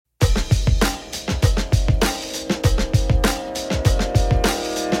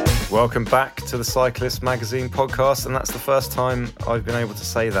Welcome back to the Cyclist magazine podcast, and that's the first time I've been able to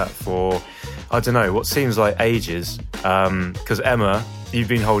say that for, I don't know, what seems like ages, because Emma, you've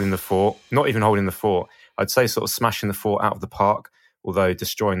been holding the fort, not even holding the fort, I'd say sort of smashing the fort out of the park, although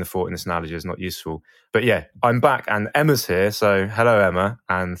destroying the fort in this analogy is not useful. But yeah, I'm back and Emma's here, so hello Emma,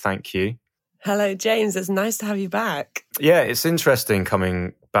 and thank you. Hello James, it's nice to have you back. Yeah, it's interesting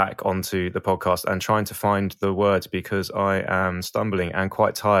coming back onto the podcast and trying to find the words because I am stumbling and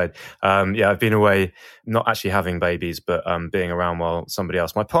quite tired. I've been away, not actually having babies, but being around while somebody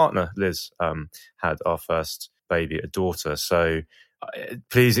else, my partner Liz, had our first baby, a daughter. So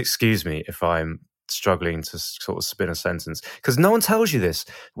please excuse me if I'm struggling to sort of spin a sentence, because no one tells you this.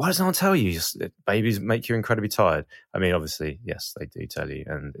 Why does no one tell you? Babies make you incredibly tired. I mean, obviously, yes, they do tell you,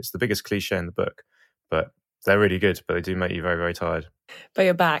 and it's the biggest cliche in the book, but they're really good, but they do make you very, very tired. But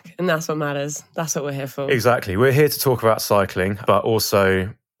you're back, and that's what matters. That's what we're here for. Exactly. We're here to talk about cycling, but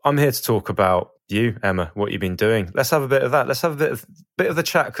also I'm here to talk about you, Emma, what you've been doing. Let's have a bit of that. Let's have a bit of the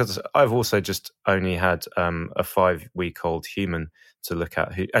chat, because I've also just only had a 5-week-old human to look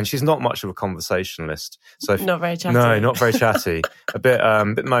at, and she's not much of a conversationalist. So not very chatty. No, not very chatty. a bit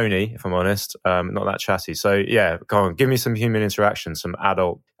moany, if I'm honest. Not that chatty. So yeah, go on, give me some human interaction, some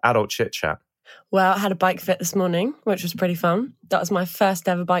adult chit chat. Well, I had a bike fit this morning, which was pretty fun. That was my first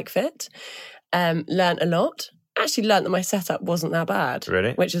ever bike fit. Learned a lot. Actually learned that my setup wasn't that bad.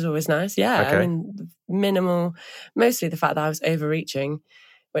 Really? Which is always nice. Yeah. Okay. I mean, minimal, mostly the fact that I was overreaching,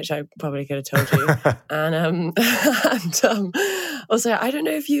 which I probably could have told you. and also, I don't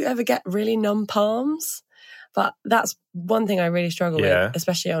know if you ever get really numb palms, but that's one thing I really struggle with,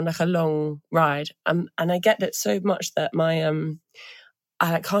 especially on like a long ride. And I get it so much that my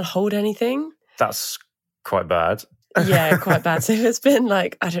I can't hold anything. That's quite bad. Yeah, quite bad. So it's been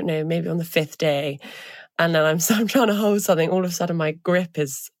like, I don't know, maybe on the 5th day, and then I'm trying to hold something. All of a sudden, my grip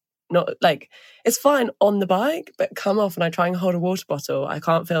is not like, it's fine on the bike, but come off and I try and hold a water bottle, I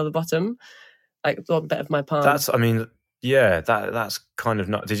can't feel the bottom, like one bit of my palm. That's kind of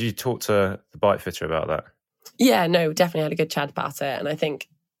not. Did you talk to the bike fitter about that? Yeah, no, definitely had a good chat about it, and I think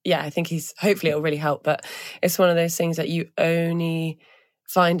hopefully it'll really help. But it's one of those things that you only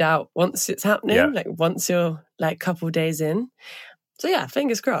find out once it's happening, like once you're like a couple of days in. So yeah,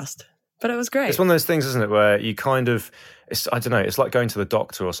 fingers crossed. But it was great. It's one of those things, isn't it, where you kind of, I don't know, it's like going to the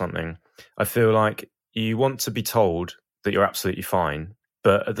doctor or something. I feel like you want to be told that you're absolutely fine,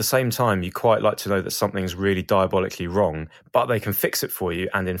 but at the same time, you quite like to know that something's really diabolically wrong, but they can fix it for you.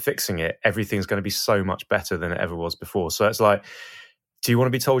 And in fixing it, everything's going to be so much better than it ever was before. So it's like, do you want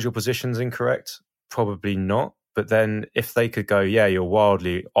to be told your position's incorrect? Probably not. But then if they could go, yeah, you're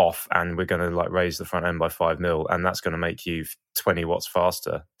wildly off and we're going to like raise the front end by 5 mil and that's going to make you 20 watts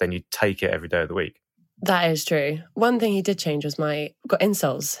faster, then you take it every day of the week. That is true. One thing he did change was got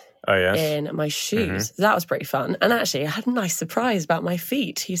insoles in my shoes. Mm-hmm. That was pretty fun. And actually, I had a nice surprise about my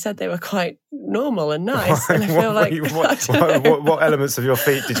feet. He said they were quite normal and nice. And I feel what elements of your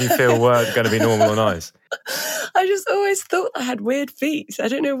feet did you feel were going to be normal or nice? I just always thought I had weird feet. I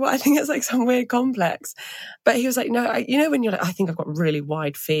don't know what. I think it's like some weird complex. But he was like, no, when you're like, I think I've got really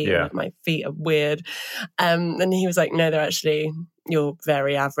wide feet. Yeah. Like my feet are weird. And he was like, no, you're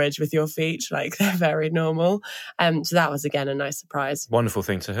very average with your feet. Like they're very normal. So that was again a nice surprise. Wonderful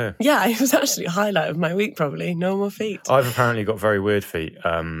thing to hear. Yeah, it was actually a highlight of my week, probably. Normal feet. I've apparently got very weird feet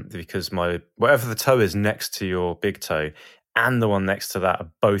because whatever the toe is next to your big toe and the one next to that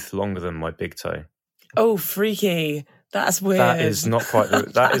are both longer than my big toe. Oh, freaky. That's weird. That is not quite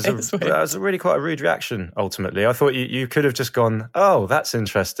that's really quite a rude reaction, ultimately. I thought you could have just gone, oh, that's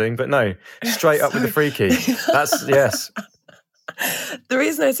interesting. But no, straight up with the freaky. That's, yes. The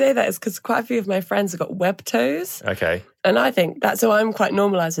reason I say that is because quite a few of my friends have got web toes. Okay. And I think so I'm quite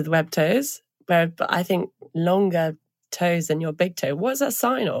normalised with web toes, but I think longer toes than your big toe, what is that a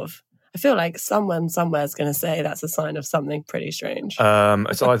sign of? I feel like someone somewhere is going to say that's a sign of something pretty strange.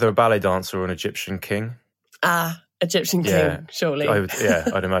 It's either a ballet dancer or an Egyptian king. Egyptian king, surely.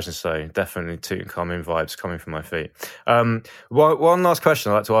 I'd imagine so. Definitely Tutankhamun vibes coming from my feet. One last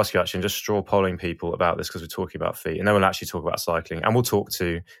question I'd like to ask you, actually, and just straw polling people about this because we're talking about feet, and then we'll actually talk about cycling, and we'll talk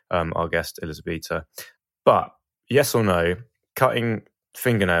to our guest, Elisabetta. But yes or no, cutting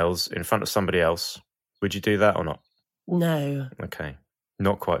fingernails in front of somebody else, would you do that or not? No. Okay.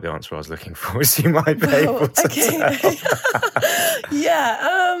 Not quite the answer I was looking for, as you might be able to tell.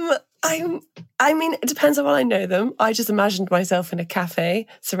 Yeah. I mean, it depends on how I know them. I just imagined myself in a cafe,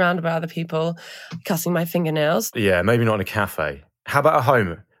 surrounded by other people, cutting my fingernails. Yeah, maybe not in a cafe. How about a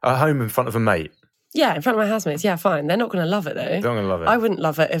home? A home in front of a mate? Yeah, in front of my housemates. Yeah, fine. They're not going to love it, though. They're not going to love it. I wouldn't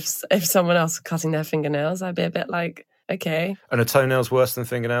love it if someone else was cutting their fingernails. I'd be a bit like, Okay. And are toenails worse than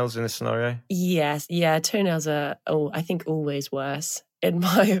fingernails in this scenario? Yes. Yeah. Toenails are, I think, always worse. In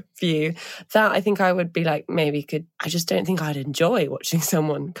my view, that I think I would be like, I just don't think I'd enjoy watching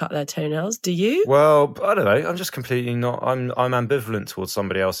someone cut their toenails. Do you? Well, I don't know. I'm just completely not, I'm ambivalent towards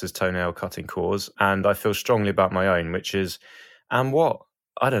somebody else's toenail cutting cause. And I feel strongly about my own, which is, and what?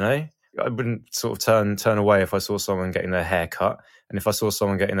 I don't know. I wouldn't sort of turn away if I saw someone getting their hair cut. And if I saw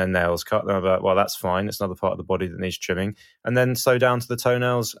someone getting their nails cut, then I'd be like, well, that's fine. It's another part of the body that needs trimming. And then so down to the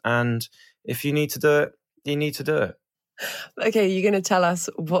toenails. And if you need to do it, you need to do it. Okay, you're going to tell us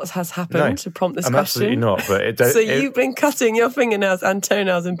what has happened to prompt this I'm question? absolutely not. But so you've been cutting your fingernails and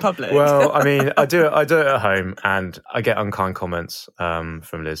toenails in public? Well, I mean, I do it at home, and I get unkind comments from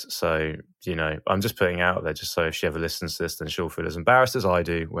Liz. So, I'm just putting it out there just so if she ever listens to this, then she'll feel as embarrassed as I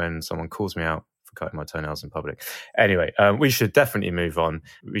do when someone calls me out for cutting my toenails in public. Anyway, we should definitely move on.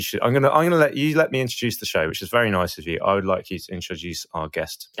 I'm gonna let me introduce the show, which is very nice of you. I would like you to introduce our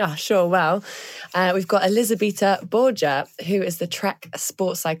guest. Sure. Well, we've got Elisabetta Borgia, who is the Trek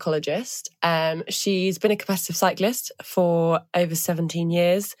sports psychologist. She's been a competitive cyclist for over 17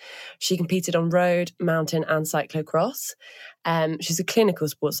 years. She competed on road, mountain and cyclocross. She's a clinical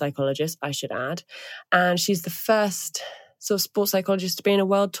sports psychologist, I should add. And she's the first sort of sports psychologist to be in a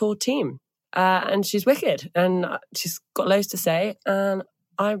world tour team. And she's wicked, and she's got loads to say, and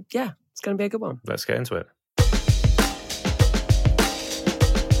it's going to be a good one. Let's get into it.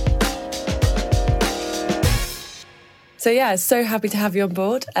 So happy to have you on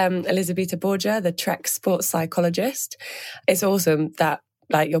board, Elisabetta Borgia, the Trek sports psychologist. It's awesome that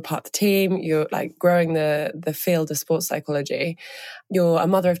you're part of the team, you're growing the field of sports psychology. You're a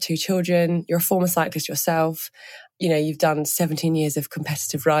mother of 2 children, you're a former cyclist yourself. You've done 17 years of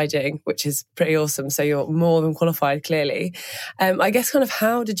competitive riding, which is pretty awesome. So you're more than qualified, clearly. I guess kind of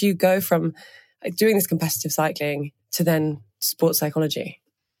how did you go from doing this competitive cycling to then sports psychology?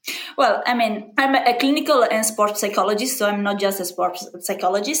 Well, I mean, I'm a clinical and sports psychologist, so I'm not just a sports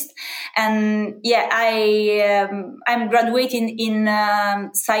psychologist. And I'm graduating in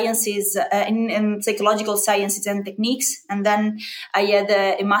sciences, in psychological sciences and techniques. And then I had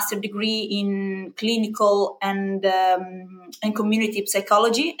a master degree in clinical and community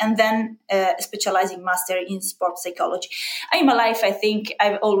psychology, and then a specializing master in sports psychology. In my life, I think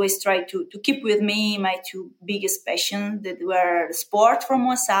I've always tried to keep with me my 2 biggest passions that were sport from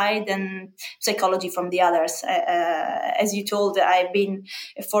one side and psychology from the others. As you told, I've been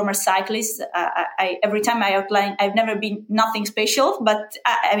a former cyclist. Every time I outline, I've never been nothing special, but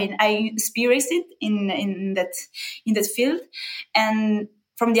I experienced it in that field. And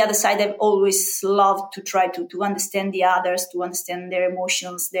from the other side, I've always loved to try to understand the others, to understand their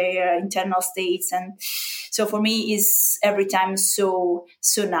emotions, their internal states. And so for me, it's every time so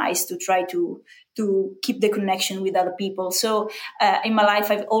nice to try to keep the connection with other people. So in my life,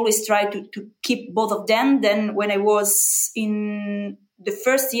 I've always tried to keep both of them. Then when I was in the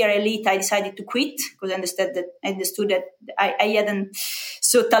first year elite, I decided to quit because I understood that I hadn't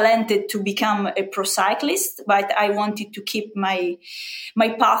so talented to become a pro cyclist, but I wanted to keep my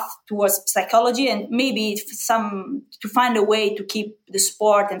path towards psychology and maybe to find a way to keep the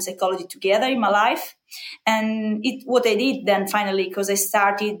sport and psychology together in my life. And what I did then finally, because I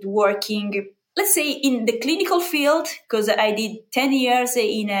started working, let's say, in the clinical field, because I did 10 years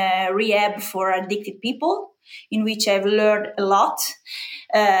in a rehab for addicted people, in which I've learned a lot.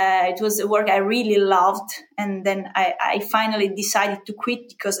 It was a work I really loved. And then I finally decided to quit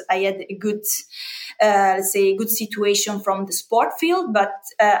because I had a good, good situation from the sport field. But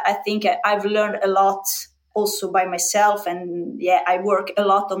I think I've learned a lot also by myself. And I work a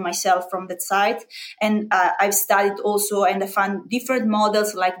lot on myself from that side. And I've studied also, and I found different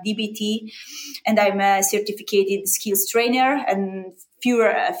models like DBT. And I'm a certificated skills trainer, and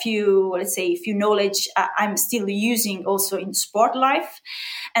few knowledge I'm still using also in sport life.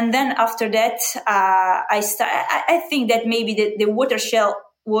 And then after that, I think that maybe the watershed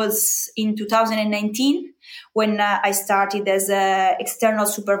was in 2019 when I started as an external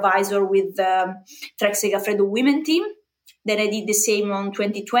supervisor with the Trek-Segafredo women team. Then I did the same on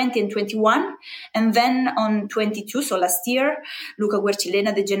 2020 and 21. And then on 22, so last year, Luca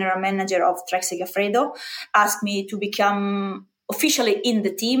Guercilena, the general manager of Trek-Segafredo, asked me to become officially in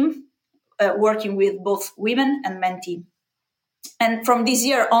the team, working with both women and men team. And from this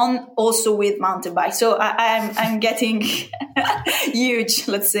year on, also with mountain bike. So I'm getting huge,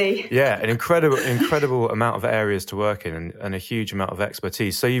 let's say. Yeah, an incredible amount of areas to work in and a huge amount of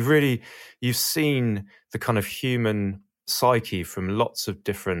expertise. So you've seen the kind of human psyche from lots of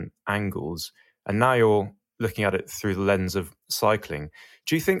different angles, and now you're looking at it through the lens of cycling.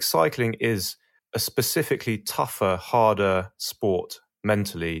 Do you think cycling is a specifically tougher, harder sport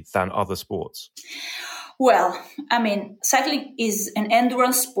mentally than other sports? Well, I mean, cycling is an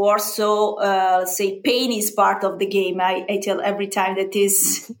endurance sport, so let's say pain is part of the game. I tell every time that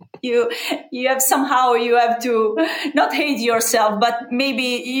is you have to not hate yourself, but maybe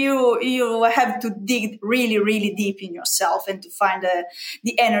you have to dig really, really deep in yourself and to find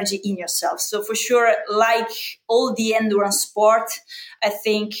the energy in yourself. So for sure, like all the endurance sport, I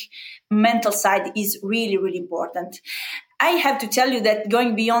think mental side is really, really important. I have to tell you that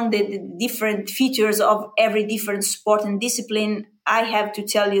going beyond the different features of every different sport and discipline, I have to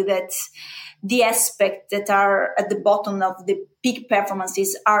tell you that the aspects that are at the bottom of the peak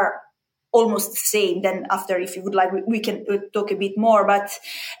performances are almost the same. Then after, if you would like, we can talk a bit more. But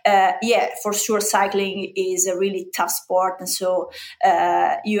for sure, cycling is a really tough sport. And so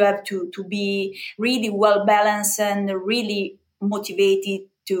you have to be really well balanced and really motivated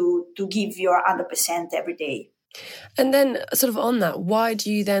to give your 100% every day. And then sort of on that, why do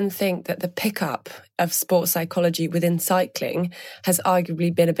you then think that the pickup of sports psychology within cycling has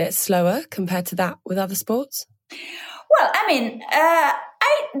arguably been a bit slower compared to that with other sports? Well, I mean,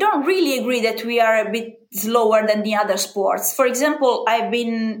 I don't really agree that we are a bit slower than the other sports. For example, I've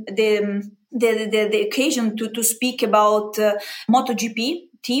been the occasion to speak about MotoGP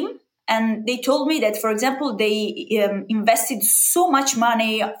team. And they told me that, for example, they invested so much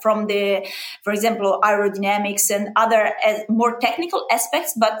money from for example, aerodynamics and other more technical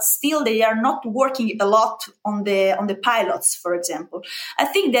aspects, but still they are not working a lot on the pilots, for example. I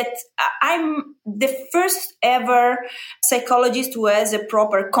think that I'm the first ever psychologist who has a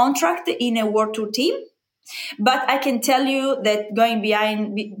proper contract in a World Tour team. But I can tell you that going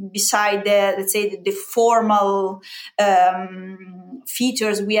beside let's say the formal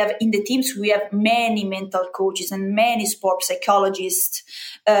features we have in the teams, we have many mental coaches and many sport psychologists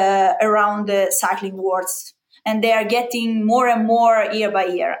around the cycling world. And they are getting more and more year by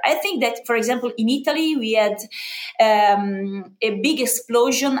year. I think that, for example, in Italy, we had a big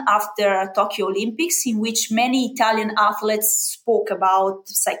explosion after Tokyo Olympics in which many Italian athletes spoke about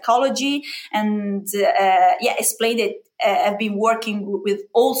psychology and explained that I've been working with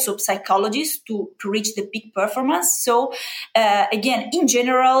also psychologists to reach the peak performance. So again, in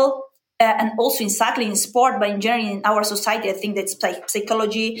general, and also in cycling, in sport, but in general in our society, I think that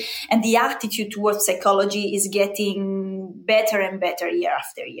psychology and the attitude towards psychology is getting better and better year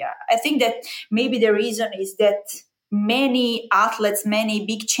after year. I think that maybe the reason is that many athletes, many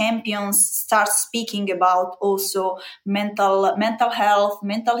big champions start speaking about also mental health,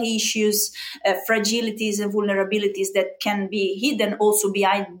 mental issues, fragilities and vulnerabilities that can be hidden also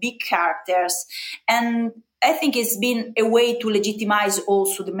behind big characters. And I think it's been a way to legitimize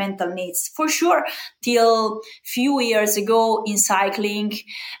also the mental needs. For sure, till few years ago in cycling,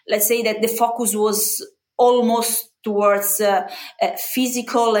 let's say that the focus was almost towards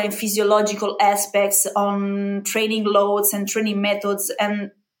physical and physiological aspects on training loads and training methods,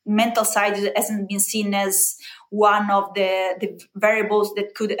 and mental side hasn't been seen as one of the variables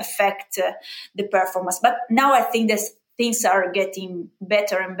that could affect the performance. But now I think that things are getting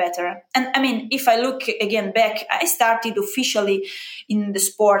better and better. And I mean, if I look again back, I started officially in the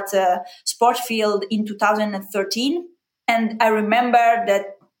sport field in 2013. And I remember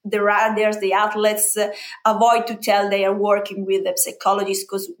that the riders, the athletes avoid to tell they are working with a psychologist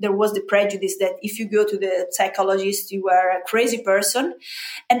because there was the prejudice that if you go to the psychologist, you are a crazy person.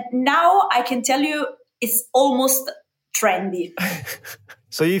 And now I can tell you it's almost trendy.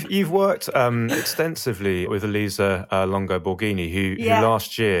 So you've worked extensively with Elisa Longo-Borghini, who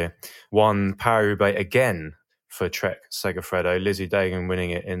last year won Paris-Roubaix again for Trek-Segafredo, Lizzie Deignan winning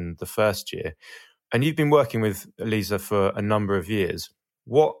it in the first year. And you've been working with Elisa for a number of years.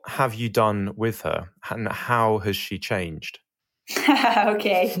 What have you done with her and how has she changed?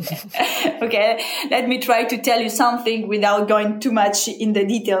 Okay. Let me try to tell you something without going too much in the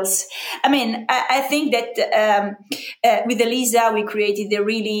details. I mean, I think that with Elisa, we created a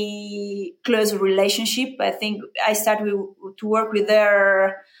really close relationship. I think I started to work with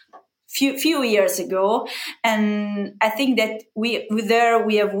her few years ago. And I think that with her,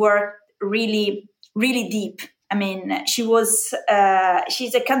 we have worked really, really deep. I mean, she's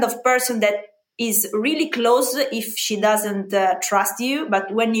a kind of person that is really close if she doesn't trust you.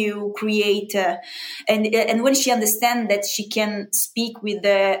 But when you create and when she understands that she can speak with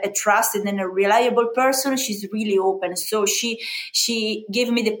a trusted and a reliable person, she's really open. So she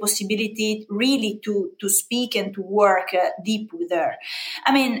gave me the possibility really to speak and to work deep with her.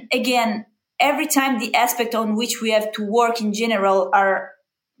 I mean, again, every time the aspect on which we have to work in general are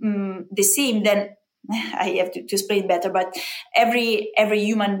the same, then I have to explain better, but every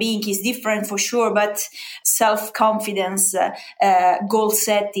human being is different for sure, but self-confidence, goal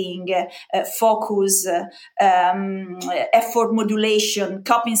setting, focus, effort modulation,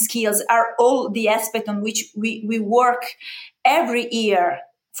 coping skills are all the aspects on which we work every year.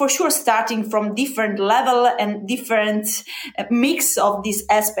 For sure, starting from different level and different mix of these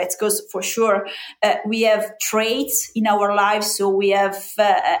aspects, because for sure we have traits in our lives, so we have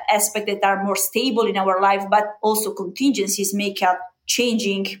aspects that are more stable in our life, but also contingencies make up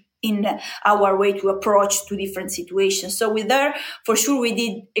changing in our way to approach to different situations. So with there, for sure, we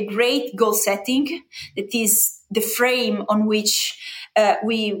did a great goal setting. That is the frame on which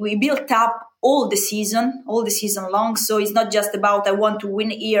we built up all the season long. So it's not just about I want to win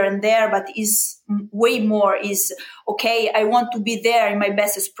here and there, but is way more is, okay, I want to be there in my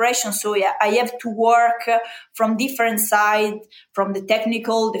best expression. So yeah, I have to work from different side, from the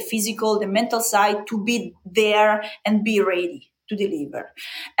technical, the physical, the mental side, to be there and be ready to deliver.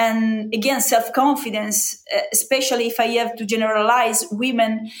 And again, self-confidence, especially if I have to generalize,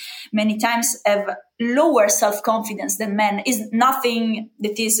 women many times have lower self-confidence than men. Is nothing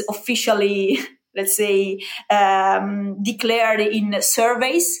that is officially, let's say, declared in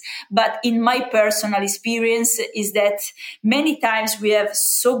surveys, but in my personal experience is that many times we have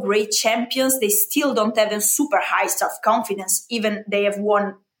so great champions, they still don't have a super high self-confidence, even they have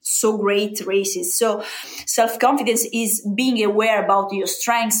won so great races. So self-confidence is being aware about your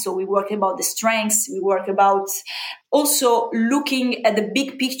strengths. So we work about the strengths, we work about also looking at the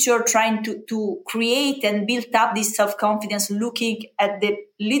big picture, trying to create and build up this self-confidence, looking at the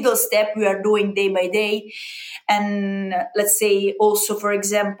little step we are doing day by day. And let's say also, for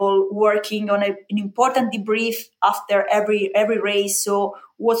example, working on an important debrief after every race. So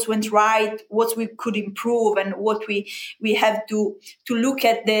what went right, what we could improve, and what we have to look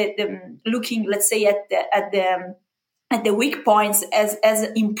at looking, let's say, at the weak points as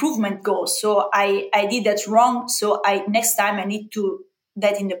improvement goes. So I did that wrong. So next time I need to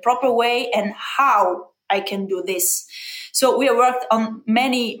that in the proper way, and how I can do this. So we have worked on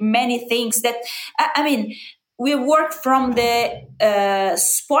many things that, I mean, we worked from the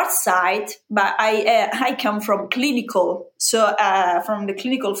sports side, but I come from clinical, so from the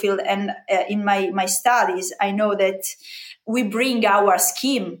clinical field, and in my studies, I know that we bring our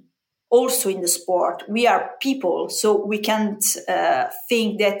scheme also in the sport. We are people, so we can't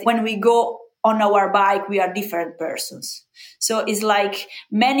think that when we go on our bike, we are different persons. So it's like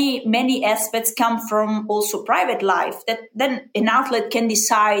many aspects come from also private life that then an athlete can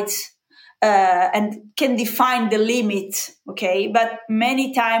decide and can define the limit, okay? But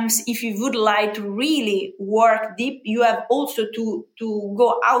many times, if you would like to really work deep, you have also to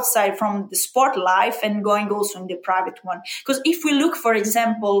go outside from the sport life and going also in the private one. Because if we look, for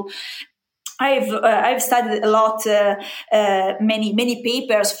example, I've studied a lot, many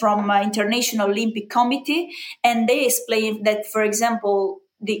papers from International Olympic Committee, and they explain that, for example,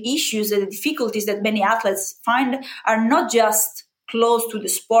 the issues and the difficulties that many athletes find are not just close to the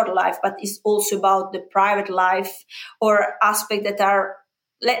sport life, but it's also about the private life or aspects that are,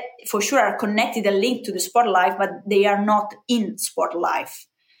 for sure, are connected and linked to the sport life, but they are not in sport life.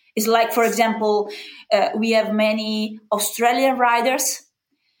 It's like, for example, we have many Australian riders.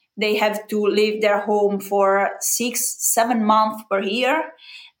 They have to leave their home for 6-7 months per year.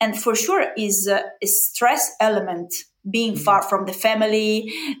 And for sure is a stress element, being far from the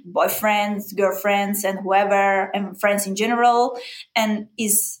family, boyfriends, girlfriends, and whoever, and friends in general. And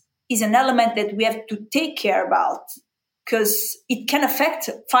is an element that we have to take care about, because it can affect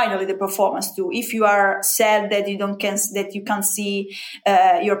finally the performance too. If you are sad that you can't see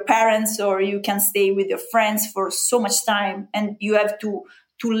your parents, or you can stay with your friends for so much time, and you have to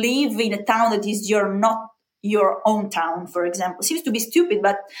live in a town that is not your own town, for example. Seems to be stupid,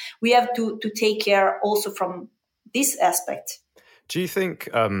 but we have to take care also from this aspect. Do you think,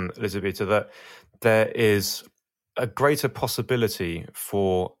 Elisabetta, that there is a greater possibility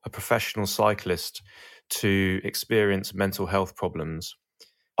for a professional cyclist to experience mental health problems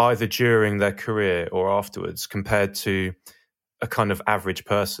either during their career or afterwards compared to a kind of average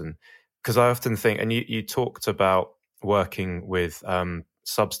person? Because I often think, and you talked about working with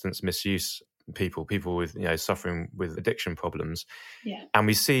substance misuse people with, suffering with addiction problems. Yeah. And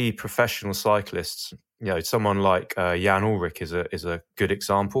we see professional cyclists, someone like Jan Ullrich is a good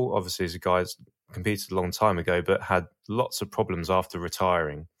example. Obviously, he's a guy who's competed a long time ago, but had lots of problems after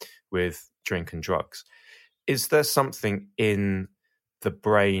retiring with drink and drugs. Is there something in the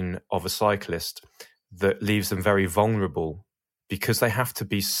brain of a cyclist that leaves them very vulnerable because they have to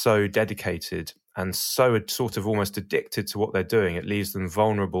be so dedicated and so sort of almost addicted to what they're doing? It leaves them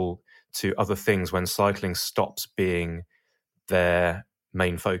vulnerable to other things when cycling stops being their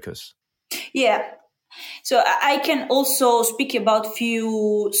main focus? Yeah. So I can also speak about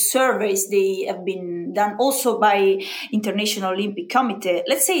few surveys they have been done also by International Olympic Committee.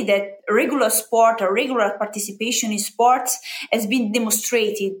 Let's say that regular sport or regular participation in sports has been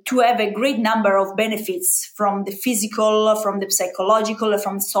demonstrated to have a great number of benefits from the physical, from the psychological,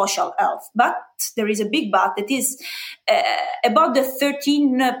 from social health. But there is a big but that is about the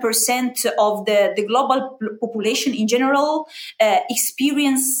 13% of the global population in general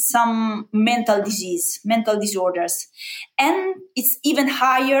experience some mental disorders. And it's even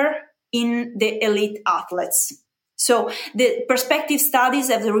higher in the elite athletes. So the prospective studies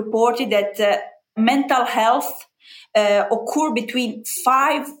have reported that mental health occur between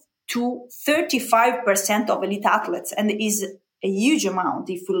 5 to 35% of elite athletes, and is a huge amount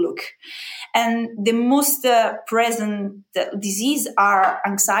if we look. And the most present disease are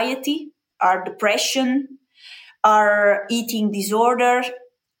anxiety, are depression, are eating disorder,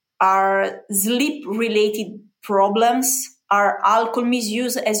 are sleep-related problems, are alcohol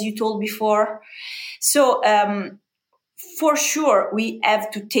misuse, as you told before. So for sure, we have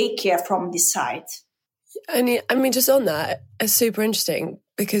to take care from this side. I mean, just on that, it's super interesting,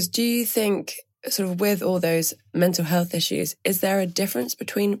 because do you think, sort of with all those mental health issues, is there a difference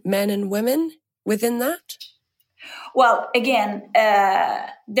between men and women within that? Well, again,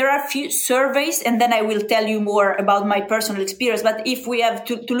 there are a few surveys, and then I will tell you more about my personal experience. But if we have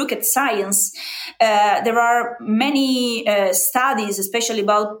to look at science, there are many studies, especially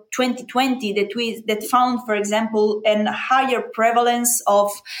about 2020, that found, for example, a higher prevalence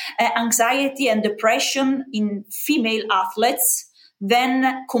of anxiety and depression in female athletes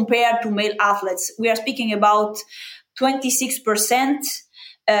than compared to male athletes. We are speaking about 26%.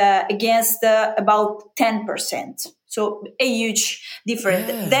 Against about 10%. So a huge difference.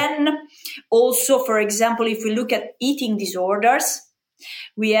 Yeah. Then also, for example, if we look at eating disorders,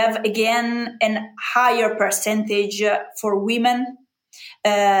 we have again a higher percentage for women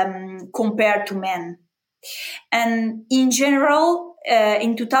compared to men. And in general,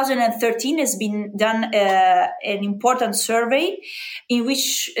 in 2013 has been done an important survey in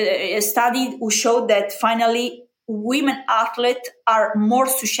which a study who showed that finally women athletes are more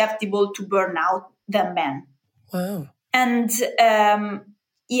susceptible to burnout than men. Wow. And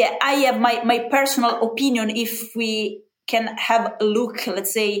I have my personal opinion. If we can have a look,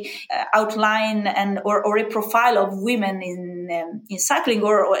 let's say, outline or a profile of women in cycling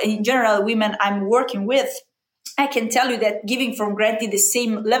or in general women I'm working with, I can tell you that giving for granted the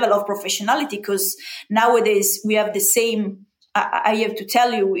same level of professionality, because nowadays we have the same, I have to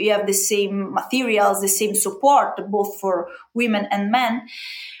tell you, we have the same materials, the same support, both for women and men.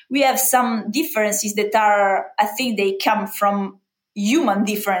 We have some differences that are, I think they come from human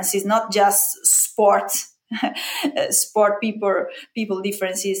differences, not just sport people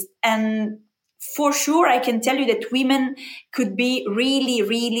differences. And for sure, I can tell you that women could be really,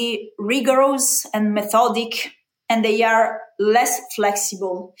 really rigorous and methodic, and they are less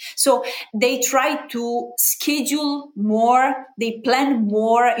flexible. So they try to schedule more, they plan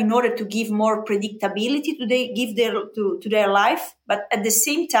more in order to give more predictability to their life. But at the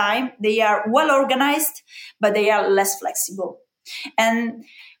same time, they are well organized, but they are less flexible. And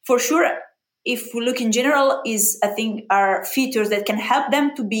for sure, if we look in general, I think are features that can help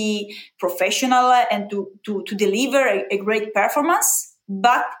them to be professional and to deliver a great performance,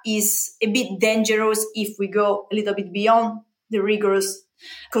 but is a bit dangerous if we go a little bit beyond the rigorous,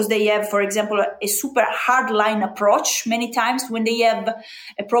 because they have, for example, a super hardline approach many times when they have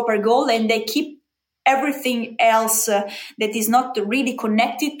a proper goal, and they keep everything else that is not really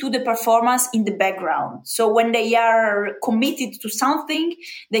connected to the performance in the background. So when they are committed to something,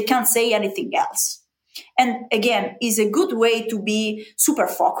 they can't say anything else. And again, is a good way to be super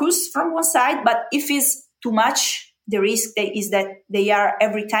focused from one side, but if it's too much, the risk is that they are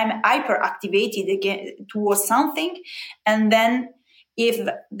every time hyperactivated again towards something, and then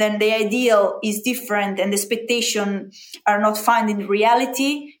the ideal is different and the expectation are not found in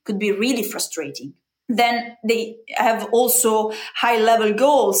reality, could be really frustrating. Then they have also high-level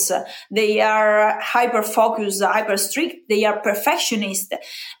goals. They are hyper-focused, hyper-strict. They are perfectionist.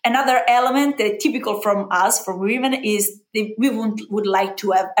 Another element typical from us, from women, is we would like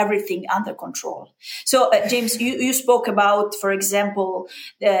to have everything under control. So, James, you spoke about, for example,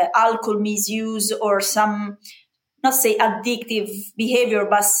 alcohol misuse or some, not say addictive behavior,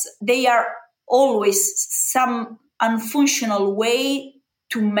 but they are always some unfunctional way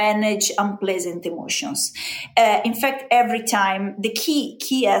to manage unpleasant emotions. In fact, every time, the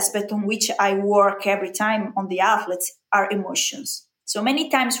key aspect on which I work every time on the athletes are emotions. So many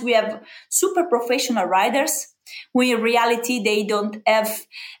times we have super professional riders when in reality they don't have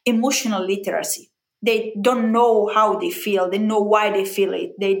emotional literacy. They don't know how they feel. They know why they feel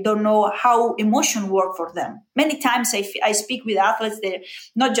it. They don't know how emotion work for them. Many times I speak with athletes,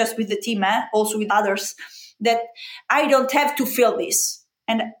 not just with the team, also with others, that I don't have to feel this.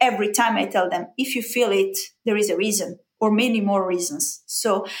 And every time I tell them, if you feel it, there is a reason or many more reasons.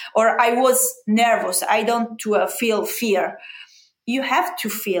 So, or I was nervous. I don't feel fear. You have to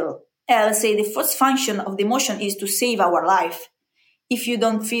feel. Let's say the first function of the emotion is to save our life. If you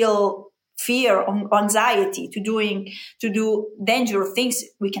don't feel fear or anxiety to do dangerous things,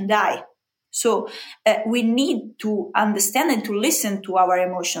 we can die. So we need to understand and to listen to our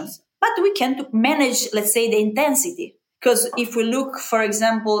emotions, but we can manage, let's say, the intensity. Because if we look, for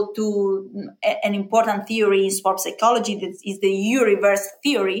example, to an important theory in sports psychology, that is the U-reverse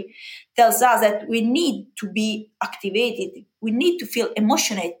theory, tells us that we need to be activated. We need to feel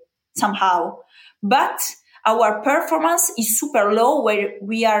emotional somehow. But our performance is super low where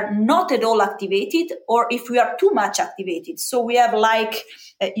we are not at all activated, or if we are too much activated. So we have like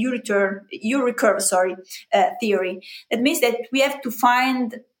U-recurve theory. That means that we have to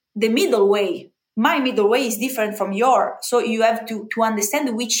find the middle way. My middle way is different from yours. So you have to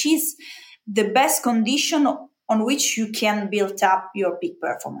understand which is the best condition on which you can build up your peak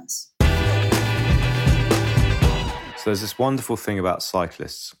performance. So there's this wonderful thing about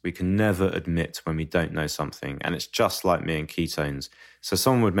cyclists. We can never admit when we don't know something. And it's just like me and ketones. So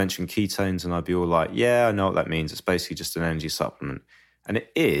someone would mention ketones and I'd be all like, yeah, I know what that means. It's basically just an energy supplement. And it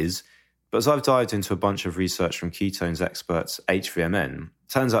is. But as I've dived into a bunch of research from ketones experts, HVMN,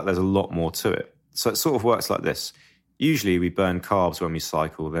 turns out there's a lot more to it. So it sort of works like this. Usually we burn carbs when we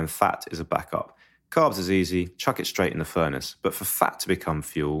cycle, then fat is a backup. Carbs is easy, chuck it straight in the furnace. But for fat to become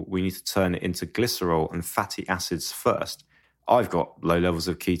fuel, we need to turn it into glycerol and fatty acids first. I've got low levels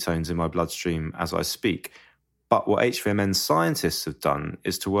of ketones in my bloodstream as I speak. But what HVMN scientists have done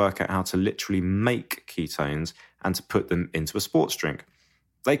is to work out how to literally make ketones and to put them into a sports drink.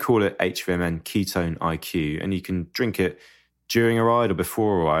 They call it HVMN Ketone IQ, and you can drink it during a ride or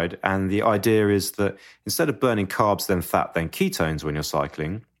before a ride. And the idea is that instead of burning carbs, then fat, then ketones when you're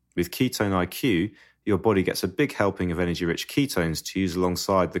cycling, with Ketone IQ, your body gets a big helping of energy-rich ketones to use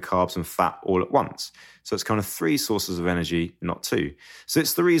alongside the carbs and fat all at once. So it's kind of 3 sources of energy, not 2. So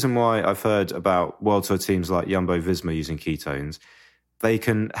it's the reason why I've heard about World Tour teams like Jumbo-Visma using ketones. They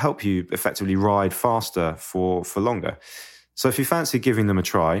can help you effectively ride faster for longer. So if you fancy giving them a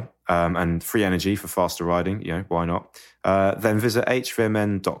try, and free energy for faster riding, why not? Then visit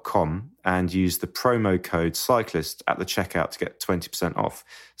hvmn.com and use the promo code cyclist at the checkout to get 20% off.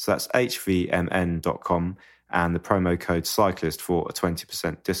 So that's hvmn.com and the promo code cyclist for a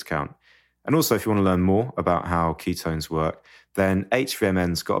 20% discount. And also, if you want to learn more about how ketones work, then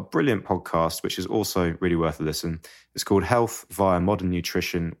HVMN's got a brilliant podcast, which is also really worth a listen. It's called Health via Modern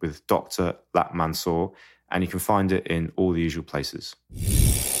Nutrition with Dr. Lat Mansour, and you can find it in all the usual places.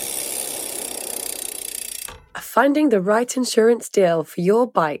 Finding the right insurance deal for your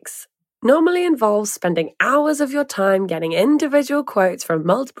bikes normally involves spending hours of your time getting individual quotes from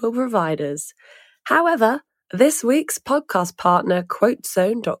multiple providers. However, this week's podcast partner,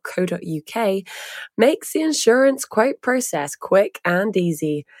 quotezone.co.uk, makes the insurance quote process quick and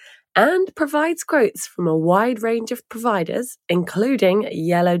easy and provides quotes from a wide range of providers, including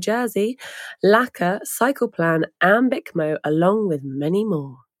Yellow Jersey, Laka, Cycleplan, and Bicmo, along with many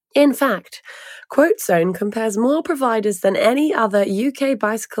more. In fact, QuoteZone compares more providers than any other UK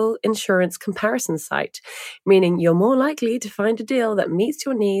bicycle insurance comparison site, meaning you're more likely to find a deal that meets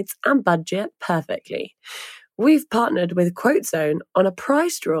your needs and budget perfectly. We've partnered with QuoteZone on a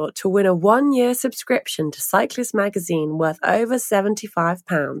prize draw to win a 1-year subscription to Cyclist magazine worth over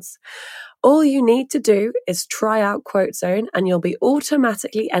 £75. All you need to do is try out QuoteZone and you'll be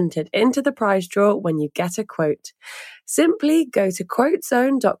automatically entered into the prize draw when you get a quote. Simply go to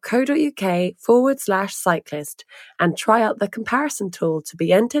quotezone.co.uk/cyclist and try out the comparison tool to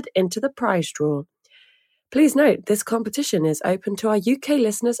be entered into the prize draw. Please note, this competition is open to our UK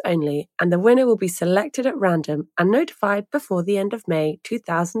listeners only, and the winner will be selected at random and notified before the end of May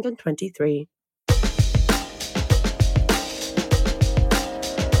 2023.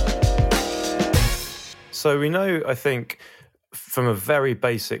 So we know, I think, from a very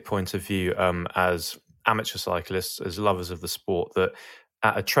basic point of view, as amateur cyclists, as lovers of the sport, that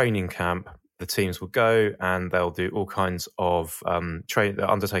at a training camp, the teams will go and they'll do all kinds of they'll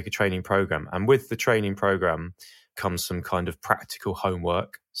undertake a training program. And with the training program comes some kind of practical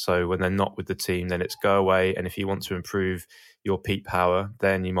homework. So when they're not with the team, then it's go away. And if you want to improve your peak power,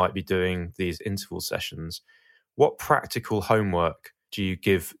 then you might be doing these interval sessions. What practical homework do you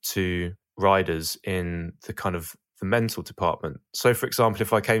give to riders in the kind of the mental department? So, for example,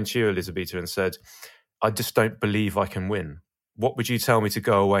 if I came to you, Elisabetta, and said, I just don't believe I can win, what would you tell me to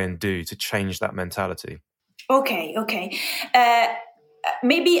go away and do to change that mentality? Okay.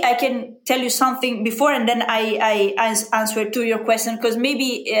 Maybe I can tell you something before, and then I answer to your question, because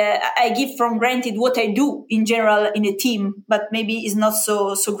maybe I give from granted what I do in general in a team, but maybe it's not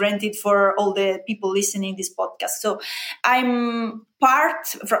so granted for all the people listening this podcast. So I'm part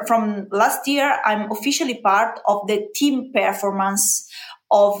from last year. I'm officially part of the team performance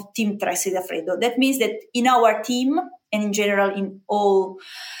of Team Trek-Segafredo. That means that in our team and in general in all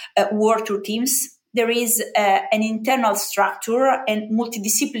World Tour teams, there is an internal structure and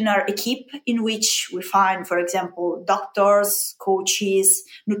multidisciplinary equipe in which we find, for example, doctors, coaches,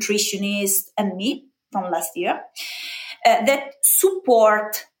 nutritionists, and me from last year that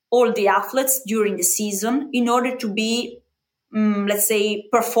support all the athletes during the season in order to be, let's say,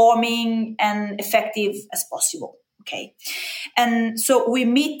 performing and effective as possible. Okay. And so we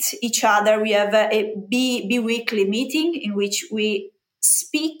meet each other. We have a bi-weekly meeting in which we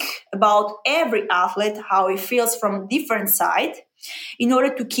speak about every athlete, how he feels from different side, in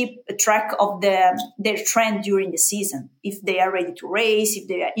order to keep a track of their trend during the season. If they are ready to race, if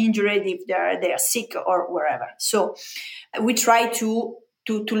they are injured, if they are sick or wherever. So we try to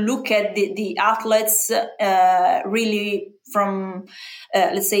look at the athletes really from,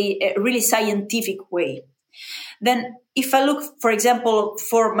 let's say, a really scientific way. Then if I look, for example,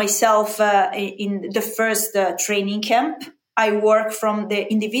 for myself in the first training camp, I work from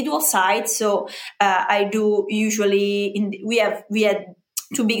the individual side. So I do usually, we had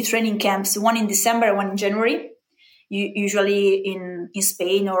two big training camps, one in December and one in January, usually in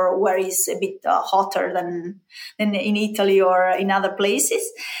Spain, or where it's a bit hotter than in Italy or in other places.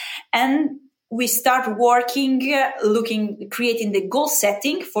 And we start working, creating the goal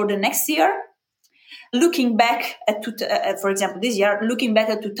setting for the next year. Looking back at, for example, this year, looking back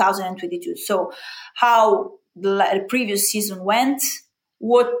at 2022. So how the previous season went,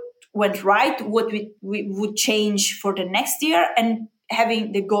 what went right, what we would change for the next year, and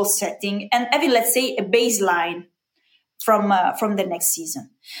having the goal setting and having, let's say, a baseline from the next season.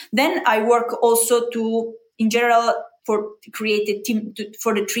 Then I work also in general, for create a team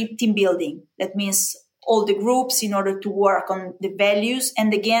for the team building. That means all the groups in order to work on the values,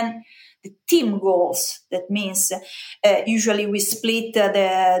 and again, the team goals. That means usually we split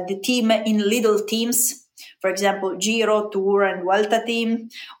the team in little teams. For example, Giro, Tour, and Vuelta team,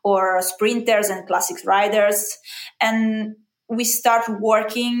 or sprinters and classics riders. And we start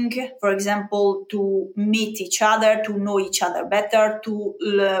working, for example, to meet each other, to know each other better, to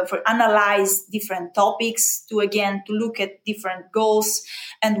analyze different topics, to look at different goals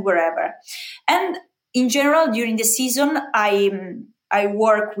and wherever. And in general, during the season, I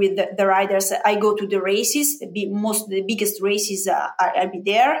work with the riders. I go to the races, the biggest races. I'll be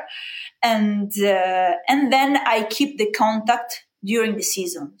there, and then I keep the contact during the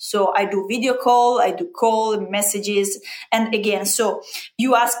season. So I do video call, I do call messages, and again. So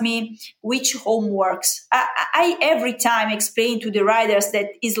you ask me which homeworks. I every time explain to the riders that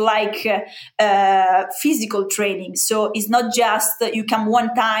is like physical training. So it's not just you come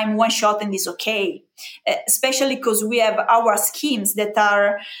one time, one shot, and it's okay. Especially because we have our schemes that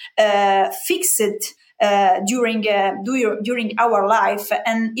are fixed during our life,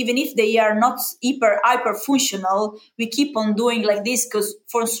 and even if they are not hyper functional, we keep on doing like this because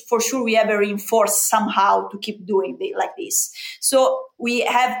for sure we have a reinforced somehow to keep doing it like this. So we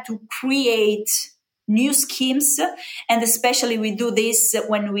have to create new schemes, and especially we do this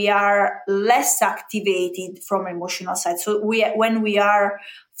when we are less activated from emotional side. So when we are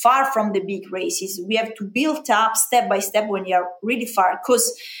far from the big races, we have to build up step by step when we are really far,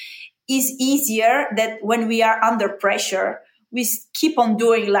 because it's easier that when we are under pressure, we keep on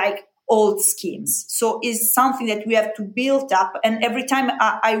doing like old schemes. So it's something that we have to build up. And every time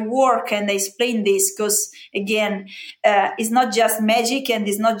I work and I explain this, because again, it's not just magic, and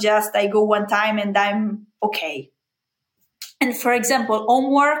it's not just I go one time and I'm okay. And for example,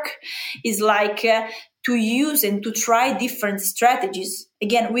 homework is like to use and to try different strategies.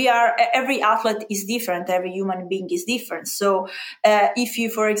 Again, every athlete is different. Every human being is different. So if you,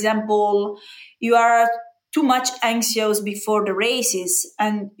 for example, you are too much anxious before the races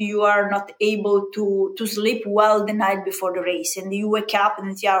and you are not able to sleep well the night before the race, and you wake up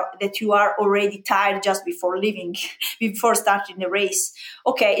and that you are already tired just before before starting the race.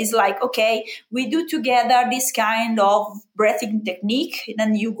 Okay, it's like, okay, we do together this kind of breathing technique, and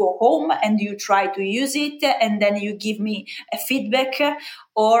then you go home and you try to use it, and then you give me a feedback.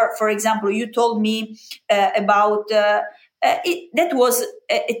 Or, for example, you told me about that was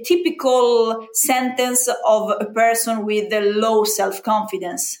a typical sentence of a person with a low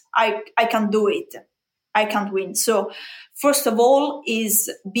self-confidence. I can't do it. I can't win. So first of all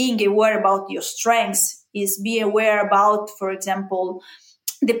is being aware about your strengths, is be aware about, for example,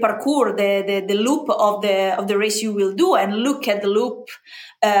 the parkour, the loop of the race you will do, and look at the loop,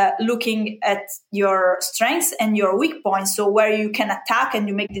 looking at your strengths and your weak points. So where you can attack and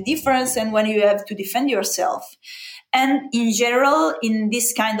you make the difference, and when you have to defend yourself. And in general, in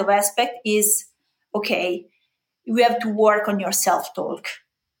this kind of aspect is, okay, you have to work on your self-talk.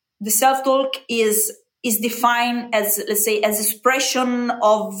 The self-talk is defined as, let's say, as expression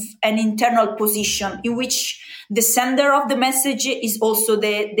of an internal position in which the sender of the message is also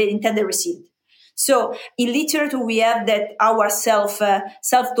the intended receiver. So in literature, we have that our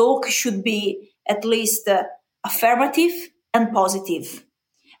self-talk should be at least affirmative and positive.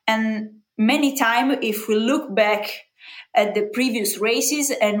 And many times, if we look back at the previous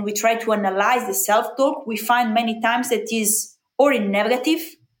races and we try to analyze the self-talk, we find many times that is or in negative.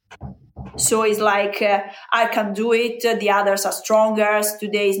 So it's like, I can do it, the others are stronger,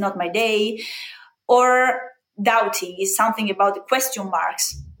 today is not my day. Or doubting is something about the question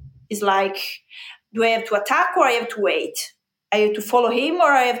marks. It's like, do I have to attack or I have to wait? I have to follow him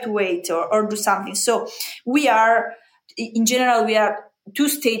or I have to wait or do something. So in general, we are two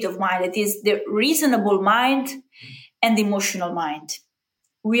states of mind. It is the reasonable mind and the emotional mind.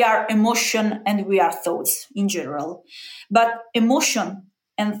 We are emotion and we are thoughts in general. But emotion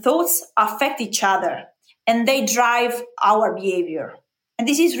and thoughts affect each other and they drive our behavior. And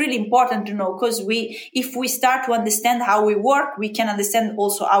this is really important to know, because if we start to understand how we work, we can understand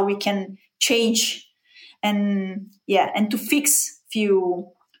also how we can change and to fix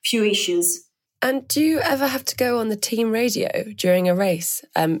few issues. And do you ever have to go on the team radio during a race?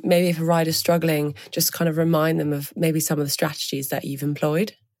 Maybe if a rider's struggling, just kind of remind them of maybe some of the strategies that you've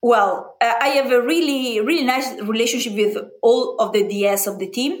employed? Well, I have a really, really nice relationship with all of the DS of the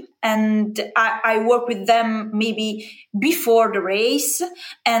team. And I work with them maybe before the race.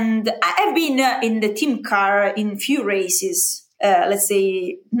 And I've been in the team car in few races, let's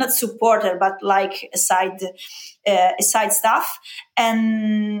say not supporter, but like a side stuff.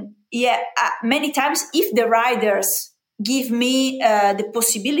 And many times if the riders give me the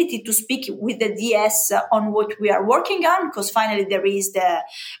possibility to speak with the DS on what we are working on, because finally there is the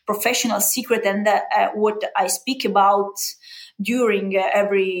professional secret and what I speak about during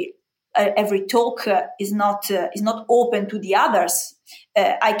every talk is not open to the others.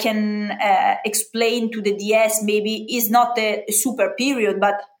 I can explain to the DS, maybe is not a super period,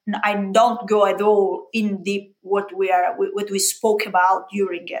 but I don't go at all in deep what we spoke about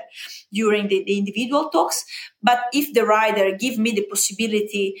during the individual talks. But if the rider give me the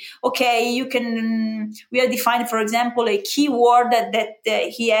possibility, okay, we are defining, for example, a keyword that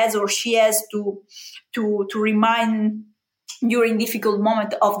he has or she has to remind during difficult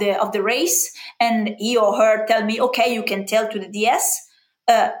moment of the race, and he or her tell me, okay, you can tell to the DS.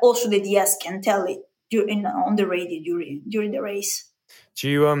 Also, the DS can tell it on the radio during the race. Do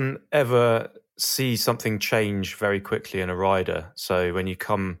you ever see something change very quickly in a rider? So when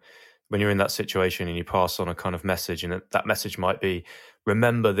you're in that situation and you pass on a kind of message, and that message might be,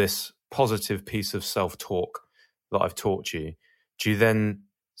 remember this positive piece of self-talk that I've taught you. Do you then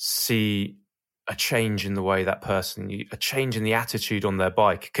see a change in the way that person, a change in the attitude on their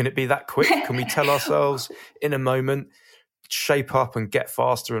bike? Can it be that quick? Can we tell ourselves in a moment, shape up and get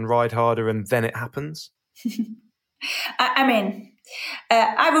faster and ride harder, and then it happens?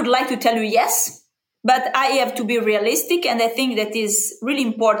 I would like to tell you yes, but I have to be realistic, and I think that is really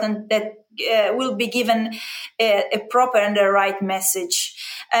important that will be given a proper and a right message.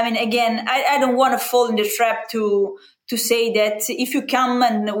 Again, I don't want to fall in the trap to say that if you come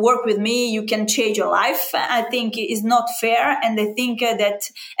and work with me, you can change your life. I think is not fair. And I think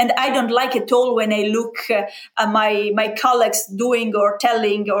and I don't like at all when I look at my colleagues doing or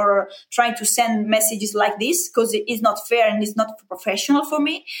telling or trying to send messages like this, because it is not fair and it's not professional for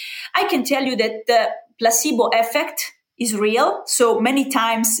me. I can tell you that the placebo effect is real. So many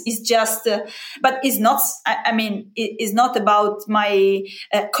times it's just, but it's not, it's not about my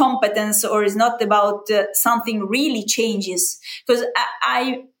competence, or it's not about something really changes. Because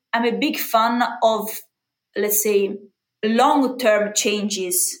I'm a big fan of, let's say, long-term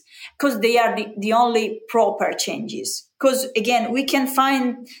changes, because they are the only proper changes. Because again, we can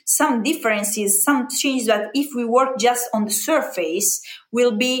find some differences, some changes that if we work just on the surface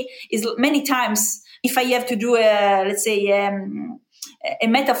is many times. If I have to do a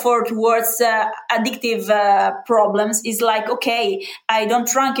metaphor towards addictive problems, is like, okay, I don't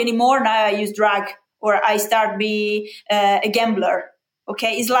drink anymore, now I use drug. or I start be a gambler.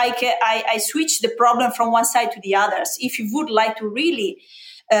 Okay, it's like I switch the problem from one side to the others. If you would like to really,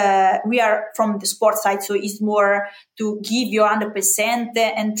 we are from the sports side, so it's more to give your 100%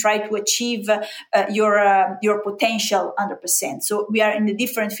 and try to achieve your potential 100%. So we are in a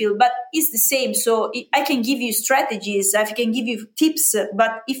different field, but it's the same. So I can give you strategies, I can give you tips,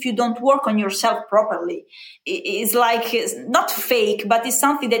 but if you don't work on yourself properly, it's like it's not fake, but it's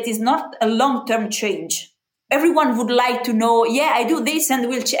something that is not a long-term change. Everyone would like to know, I do this and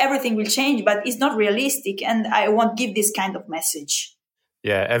everything will change, but it's not realistic. And I won't give this kind of message.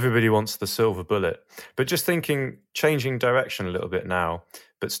 Yeah, everybody wants the silver bullet. But just thinking, changing direction a little bit now,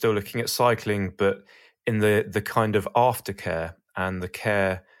 but still looking at cycling, but in the kind of aftercare and the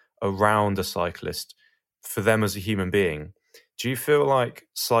care around a cyclist for them as a human being. Do you feel like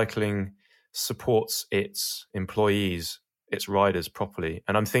cycling supports its employees, its riders properly?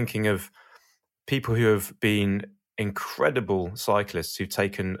 And I'm thinking of people who have been incredible cyclists who've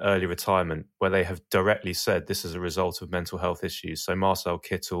taken early retirement, where they have directly said this is a result of mental health issues. So Marcel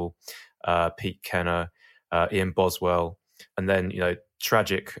Kittel, Pete Kenner, Ian Boswell, and then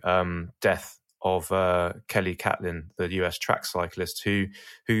tragic death of Kelly Catlin, the US track cyclist who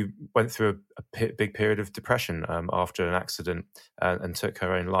went through a big period of depression after an accident and took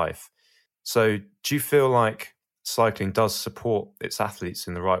her own life. So do you feel like cycling does support its athletes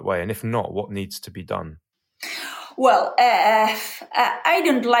in the right way? And if not, what needs to be done? Well, I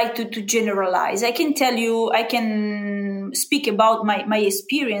don't like to generalize. I can tell you, I can speak about my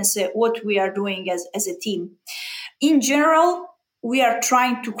experience, what we are doing as a team. In general, we are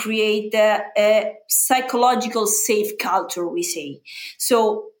trying to create a psychological safe culture, we say.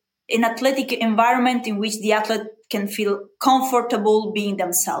 So an athletic environment in which the athlete can feel comfortable being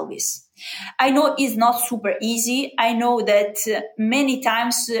themselves. I know it's not super easy. I know that many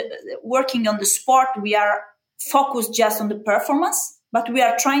times working on the sport, we are focused just on the performance, but we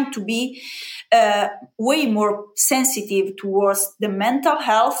are trying to be way more sensitive towards the mental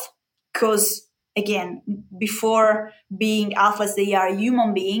health because, again, before being athletes, they are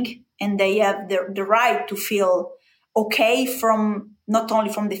human beings and they have the right to feel okay from not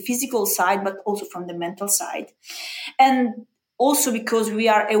only from the physical side, but also from the mental side. And also because we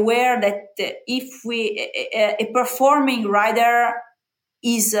are aware that if a performing rider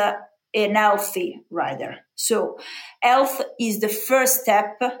is an healthy rider. So health is the first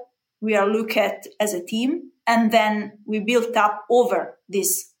step we are look at as a team. And then we built up over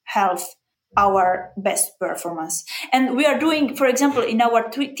this health our best performance. And we are doing, for example, in our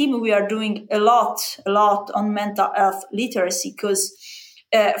team, we are doing a lot on mental health literacy because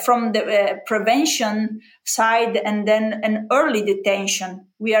from the prevention side and then an early detention,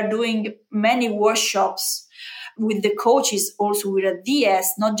 we are doing many workshops with the coaches, also with a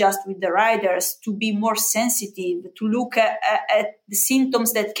DS, not just with the riders, to be more sensitive, to look at the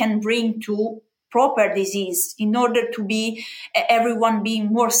symptoms that can bring to proper disease in order to be everyone being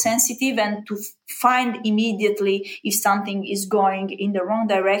more sensitive and to find immediately if something is going in the wrong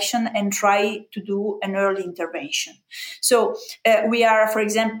direction and try to do an early intervention. So we are, for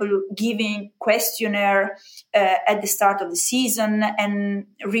example, giving questionnaire at the start of the season and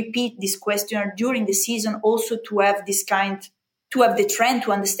repeat this questionnaire during the season also to have this kind to have the trend,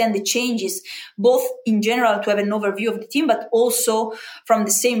 to understand the changes, both in general to have an overview of the team, but also from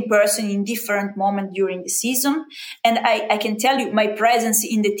the same person in different moments during the season. And I can tell you my presence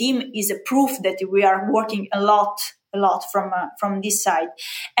in the team is a proof that we are working a lot from this side.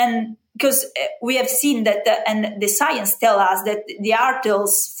 And because we have seen that, and the science tell us that the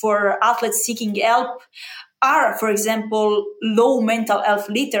hurdles for athletes seeking help are, for example, low mental health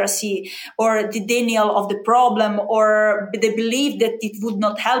literacy or the denial of the problem or the belief that it would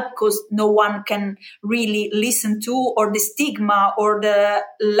not help because no one can really listen to, or the stigma or the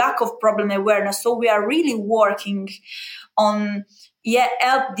lack of problem awareness. So we are really working on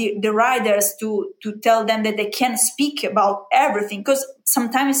help the riders to tell them that they can speak about everything, because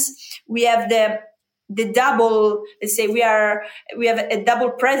sometimes we have the double, let's say we have a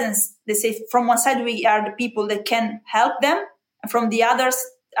double presence. Let's say from one side we are the people that can help them, and from the others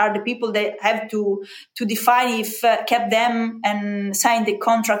are the people that have to define if kept them and sign the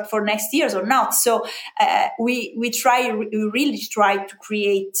contract for next years or not. So we really try to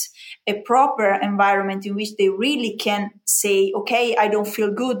create a proper environment in which they really can say, okay, I don't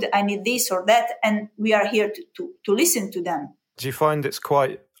feel good, I need this or that, and we are here to listen to them. Do you find it's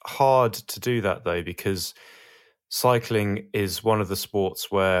quite hard to do that though, because cycling is one of the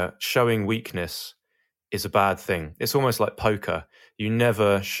sports where showing weakness is a bad thing? It's almost like poker. You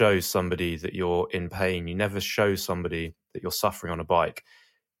never show somebody that you're in pain. You never show somebody that you're suffering on a bike.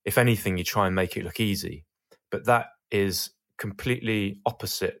 if anything, you try and make it look easy. But that is completely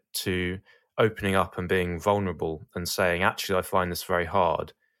opposite to opening up and being vulnerable and saying, actually, I find this very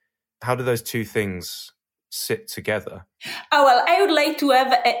hard. How do those two things sit together? Oh, well, I would like to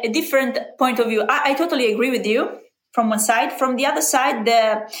have a different point of view. I totally agree with you from one side. From the other side,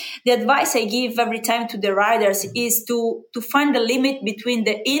 the advice I give every time to the riders is to find the limit between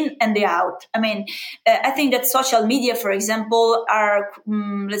the in and the out. I mean, I think that social media, for example, are,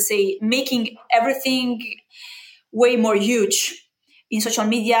 let's say, making everything way more huge. In social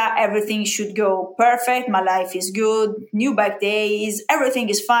media, everything should go perfect. My life is good. New bike days. Everything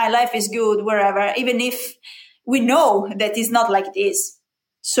is fine. Life is good wherever, even if we know that it's not like it is.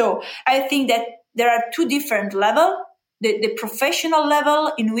 So I think that there are two different levels. The professional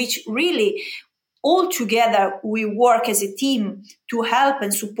level, in which really all together we work as a team to help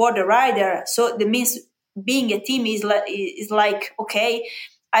and support the rider. So that means being a team is like, okay,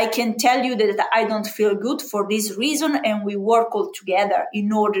 I can tell you that I don't feel good for this reason, and we work all together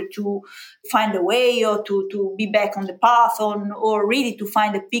in order to find a way or to be back on the path or really to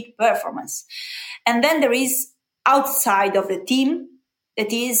find a peak performance. And then there is outside of the team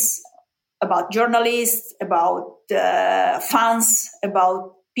that is about journalists, about fans,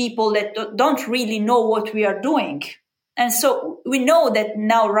 about people that don't really know what we are doing. And so we know that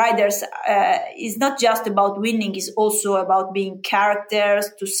now riders is not just about winning, it's also about being characters,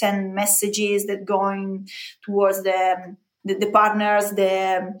 to send messages that going towards the partners,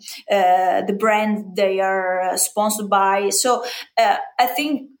 the brand they are sponsored by. So I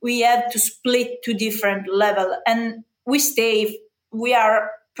think we have to split to different level, and we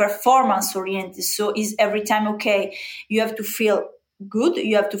are performance oriented. So is every time, okay, you have to feel good,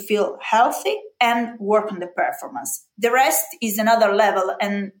 you have to feel healthy and work on the performance. The rest is another level.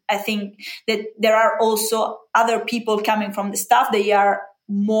 And I think that there are also other people coming from the staff. They are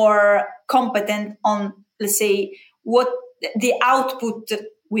more competent on, let's say, what the output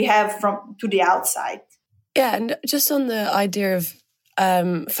we have from to the outside. Yeah. And just on the idea of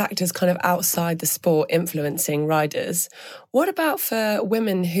factors kind of outside the sport influencing riders, what about for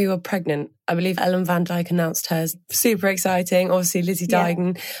women who are pregnant? I believe Ellen van Dijk announced hers. Super exciting. Obviously, Lizzie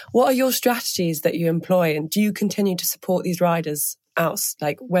Deignan. What are your strategies that you employ, and do you continue to support these riders out,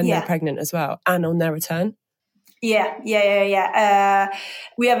 like when they're pregnant as well and on their return? Yeah.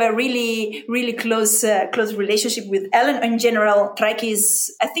 We have a really, really close relationship with Ellen. In general, Trek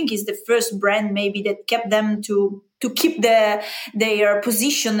is the first brand maybe that kept them to keep their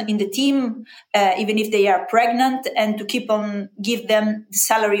position in the team, even if they are pregnant, and to keep on give them the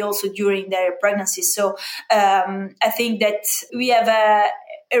salary also during their pregnancy. So I think that we have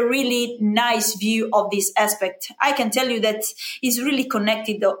a really nice view of this aspect. I can tell you that it's really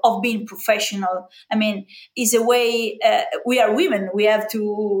connected of being professional. I mean, it's a way, we are women. We are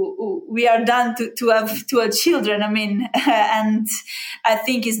done to have children. I mean, and I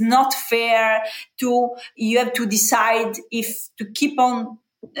think it's not fair you have to decide if to keep on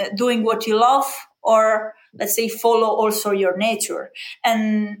doing what you love, or let's say follow also your nature.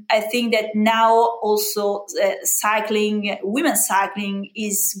 And I think that now also women's cycling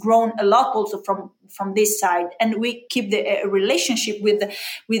is grown a lot also from this side, and we keep the relationship with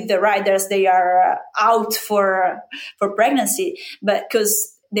the riders. They are out for pregnancy, but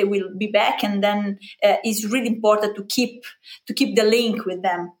because they will be back, and then it's really important to keep the link with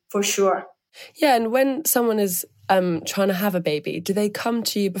them for sure. Yeah, and when someone is trying to have a baby, do they come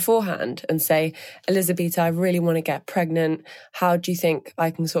to you beforehand and say, Elisabetta, I really want to get pregnant. How do you think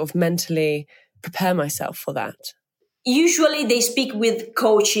I can sort of mentally prepare myself for that? Usually they speak with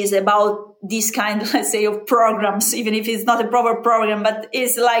coaches about this kind, let's say, of programs, even if it's not a proper program, but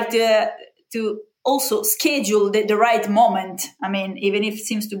it's like to also schedule the right moment. I mean, even if it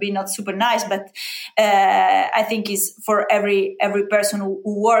seems to be not super nice, but I think is for every person who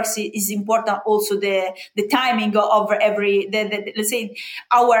works, it is important also the timing of every let's say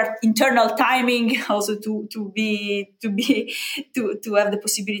our internal timing also to have the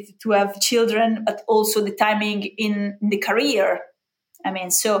possibility to have children, but also the timing in the career. I mean,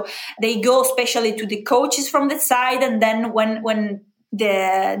 so they go especially to the coaches from that side, and then when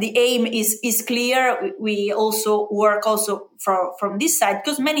the aim is clear, we also work also from this side,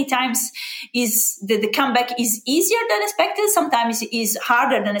 because many times is the comeback is easier than expected. Sometimes it is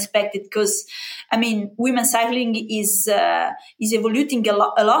harder than expected, because I mean, women's cycling is evolving a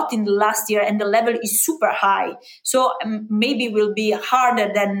lot in the last year, and the level is super high. So maybe it will be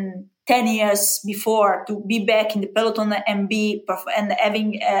harder than 10 years before to be back in the peloton and be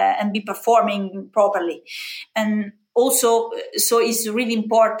performing properly. And also, so it's really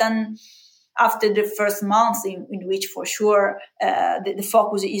important after the first months in which for sure the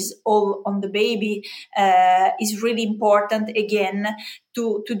focus is all on the baby, is really important again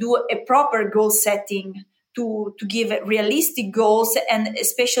to do a proper goal setting, to give realistic goals, and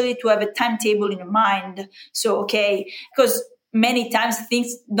especially to have a timetable in mind. So, okay, because many times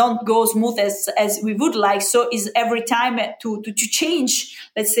things don't go smooth as we would like. So is every time to change,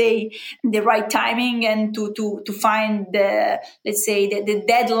 let's say, the right timing, and to find the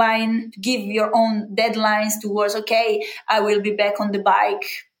deadline, to give your own deadlines towards, okay, I will be back on the bike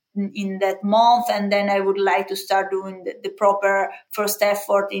in that month, and then I would like to start doing the proper first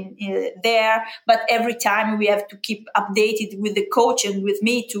effort in there. But every time we have to keep updated with the coach and with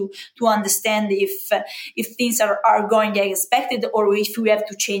me to understand if things are going as expected, or if we have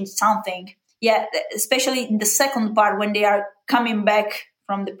to change something. Yeah, especially in the second part when they are coming back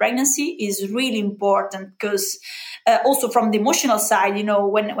from the pregnancy is really important, because also from the emotional side,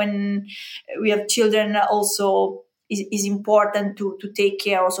 when we have children also is important to take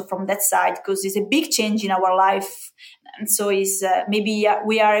care also from that side, because it's a big change in our life. And so is maybe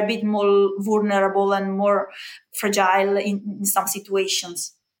we are a bit more vulnerable and more fragile in some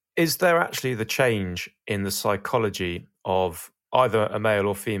situations. Is there actually the change in the psychology of either a male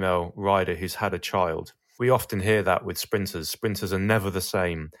or female rider who's had a child? We often hear that with sprinters. Sprinters are never the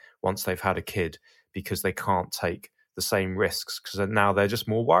same once they've had a kid, because they can't take the same risks, because now they're just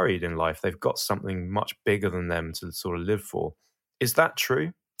more worried in life. They've got something much bigger than them to sort of live for. Is that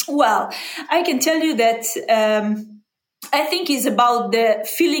true? Well, I can tell you that I think it's about the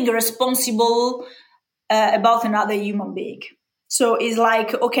feeling responsible about another human being. So it's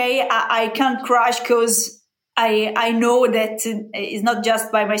like, okay, I can't crash because I know that it's not just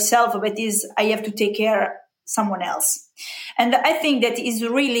by myself, but I have to take care of someone else. And I think that is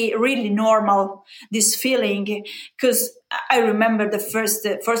really, really normal, this feeling, because I remember the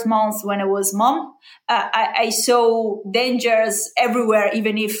first months when I was mom, I saw dangers everywhere,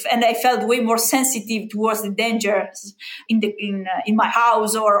 and I felt way more sensitive towards the dangers in my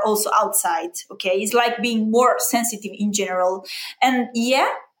house or also outside. Okay, it's like being more sensitive in general. And yeah,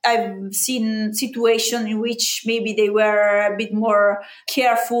 I've seen situations in which maybe they were a bit more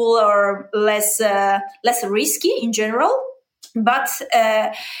careful or less risky in general. But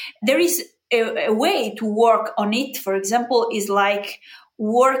there is a way to work on it. For example, is like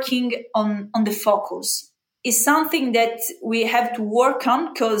working on the focus. It's something that we have to work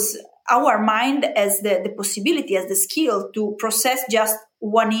on, because our mind has the possibility, has the skill to process just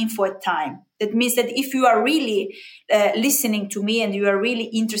one info at a time. That means that if you are really listening to me and you are really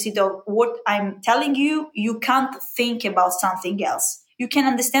interested in what I'm telling you, you can't think about something else. You can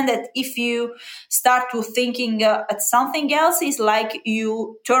understand that if you start to thinking at something else, it's like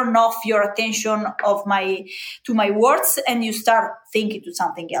you turn off your attention to my words and you start thinking to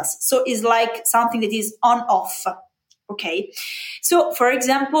something else. So it's like something that is on off. Okay. So, for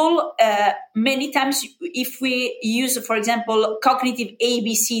example, many times if we use, for example, cognitive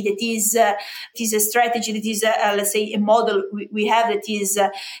ABC, that is a strategy, that is, let's say, a model we have that is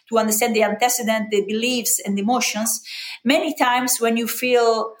to understand the antecedent, the beliefs and the emotions. Many times when you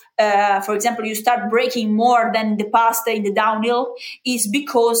feel, for example, you start braking more than the past in the downhill, is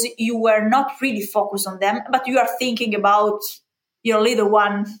because you were not really focused on them, but you are thinking about your little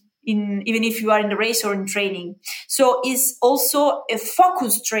one, even if you are in the race or in training. So it's also a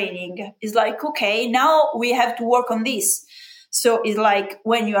focus training. It's like, okay, now we have to work on this. So it's like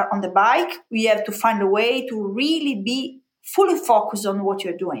when you are on the bike, we have to find a way to really be fully focused on what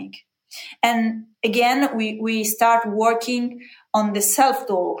you're doing. And again, we start working on the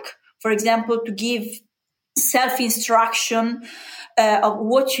self-talk. For example, to give self-instruction of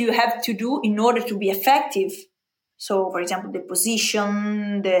what you have to do in order to be effective. So, for example, the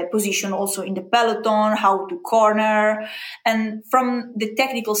position also in the peloton, how to corner, and from the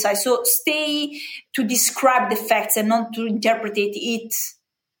technical side. So stay to describe the facts and not to interpret it.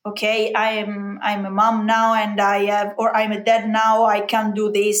 Okay, I'm a mom now and I'm a dad now, I can't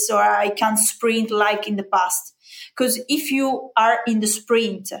do this, or I can't sprint like in the past. Because if you are in the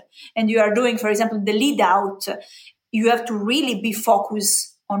sprint and you are doing, for example, the lead out, you have to really be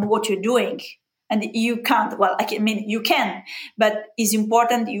focused on what you're doing. And you can't, you can, but it's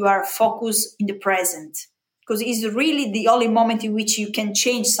important you are focused in the present, because it's really the only moment in which you can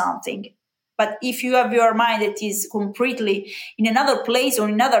change something. But if you have your mind that is completely in another place or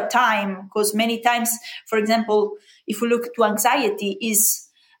another time, because many times, for example, if we look to anxiety, is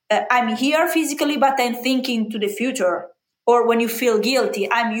I'm here physically, but I'm thinking to the future. Or when you feel guilty,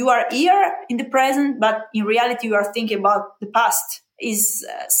 you are here in the present, but in reality, you are thinking about the past. is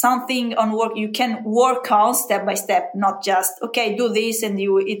something on work you can work on step by step, not just, okay, do this and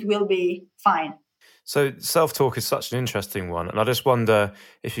it will be fine. So self-talk is such an interesting one. And I just wonder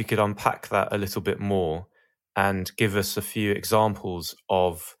if you could unpack that a little bit more and give us a few examples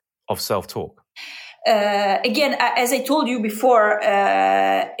of self-talk. Again, as I told you before,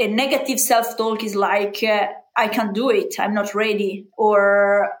 a negative self-talk is like, I can't do it, I'm not ready,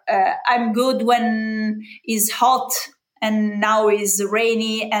 or I'm good when it's hot and now it's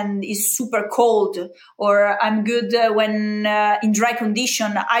rainy and it's super cold, or I'm good when in dry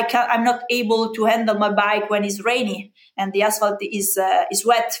condition, I'm not able to handle my bike when it's rainy and the asphalt is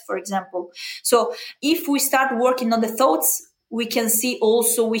wet, for example. So if we start working on the thoughts, we can see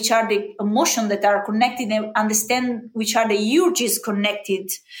also which are the emotions that are connected and understand which are the urges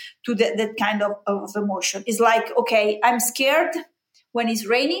connected to that kind of emotion. It's like, okay, I'm scared when it's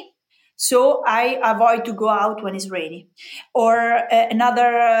rainy, so I avoid to go out when it's rainy. Or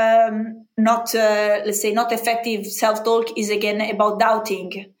another not effective self-talk is again about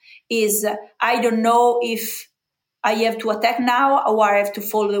doubting. Is I don't know if I have to attack now or I have to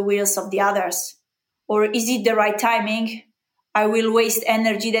follow the wheels of the others. Or is it the right timing? I will waste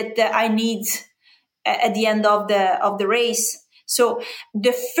energy that I need at the end of the race. So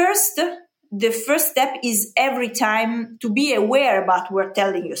the first step is every time to be aware about what you're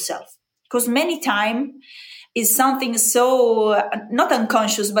telling yourself. Because many times is something so not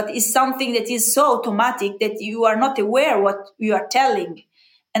unconscious, but is something that is so automatic that you are not aware what you are telling.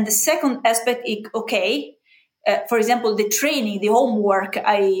 And the second aspect is, okay, for example, the training, the homework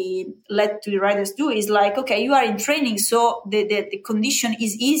I let to the riders do is like, okay, you are in training, so the condition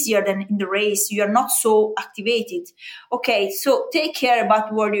is easier than in the race. You are not so activated. Okay, so take care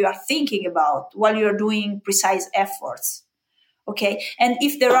about what you are thinking about while you are doing precise efforts. Okay, and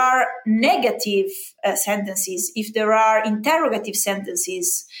if there are negative sentences, if there are interrogative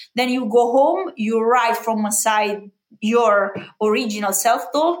sentences, then you go home, you write from aside your original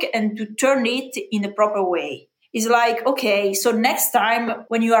self-talk and to turn it in a proper way. It's like, okay, so next time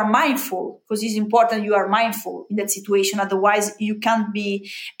when you are mindful, because it's important you are mindful in that situation, otherwise you can't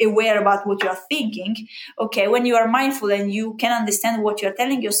be aware about what you are thinking. Okay, when you are mindful and you can understand what you're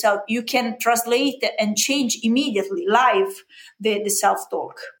telling yourself, you can translate and change immediately, live, the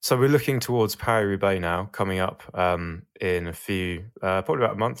self-talk. So we're looking towards Paris-Roubaix now, coming up in a few, probably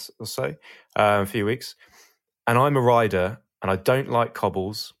about a month or so, a few weeks. And I'm a rider and I don't like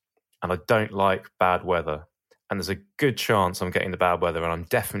cobbles and I don't like bad weather. And there's a good chance I'm getting the bad weather and I'm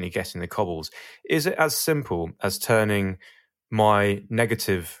definitely getting the cobbles. Is it as simple as turning my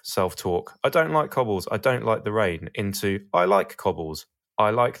negative self-talk, I don't like cobbles, I don't like the rain, into I like cobbles,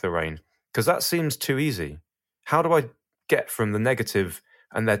 I like the rain? Because that seems too easy. How do I get from the negative,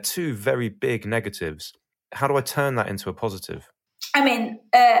 and they're two very big negatives, how do I turn that into a positive? I mean,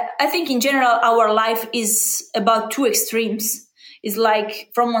 I think in general, our life is about two extremes. It's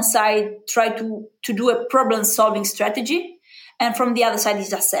like from one side, try to do a problem-solving strategy, and from the other side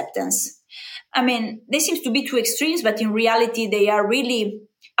is acceptance. I mean, they seem to be two extremes, but in reality, they are really.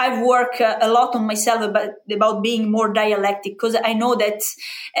 I've worked a lot on myself about being more dialectic, because I know that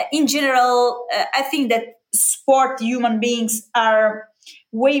in general, I think that sport human beings are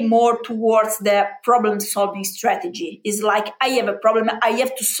way more towards the problem-solving strategy. It's like, I have a problem, I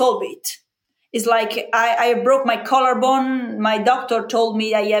have to solve it. It's like I broke my collarbone. My doctor told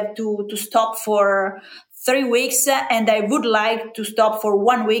me I have to stop for 3 weeks, and I would like to stop for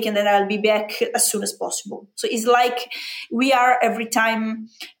 1 week, and then I'll be back as soon as possible. So it's like we are every time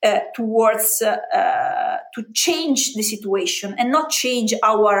towards to change the situation and not change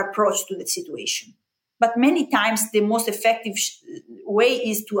our approach to the situation. But many times the most effective way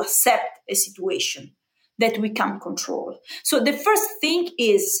is to accept a situation that we can't control. So the first thing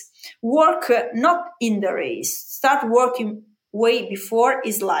is work not in the race. Start working way before.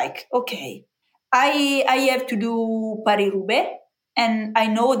 Is like, okay, I have to do Paris-Roubaix, and I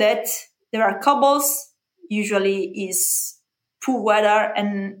know that there are cobbles, usually is poor weather,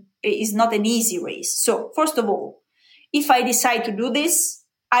 and it is not an easy race. So first of all, if I decide to do this,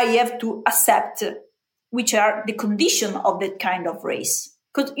 I have to accept which are the conditions of that kind of race.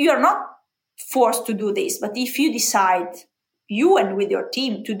 Because you are not forced to do this, but if you decide, you and with your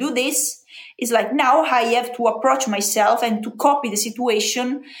team, to do this, it's like now I have to approach myself and to copy the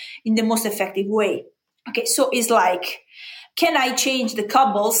situation in the most effective way. Okay, so it's like, can I change the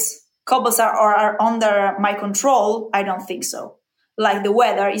cobbles? Cobbles are under my control? I don't think so. Like the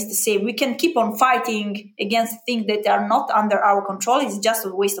weather is the same. We can keep on fighting against things that are not under our control. It's just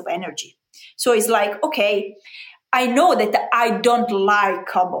a waste of energy. So it's like, okay, I know that I don't like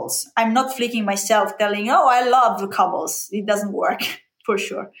cobbles. I'm not flicking myself telling, oh, I love the cobbles. It doesn't work for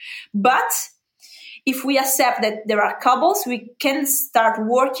sure. But if we accept that there are cobbles, we can start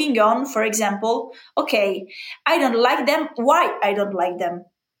working on, for example, okay, I don't like them. Why I don't like them?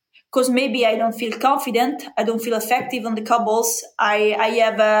 Because maybe I don't feel confident. I don't feel effective on the cobbles. I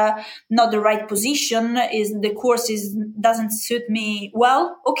have not the right position. The course doesn't suit me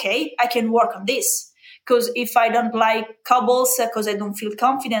well. Okay, I can work on this. Because if I don't like cobbles, because I don't feel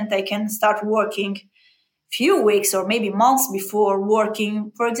confident, I can start working few weeks or maybe months before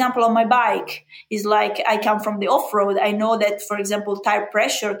working, for example, on my bike. Is like I come from the off-road. I know that, for example, tire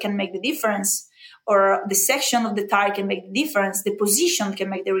pressure can make the difference, or the section of the tire can make the difference. The position can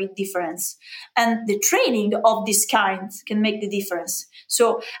make the difference. And the training of this kind can make the difference.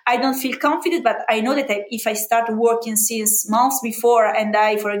 So I don't feel confident, but I know that if I start working since months before and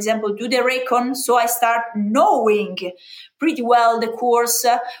I, for example, do the recon, so I start knowing pretty well the course,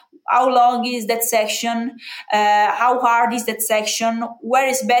 how long is that section, how hard is that section, where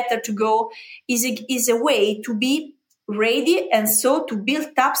is better to go, is a way to be ready, and so to build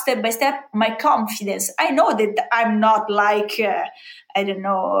up step by step my confidence. I know that I'm not like, Van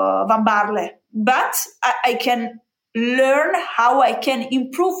Barle, but I can learn how I can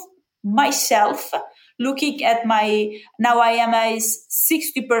improve myself, looking at now I am at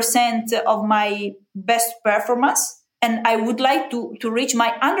 60% of my best performance, and I would like to reach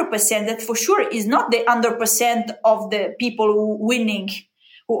my 100%. That for sure is not the 100% of the people who winning,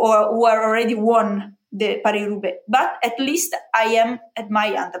 who are already won the Paris-Roubaix, but at least I am at my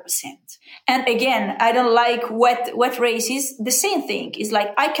 100%. And again, I don't like wet races. The same thing is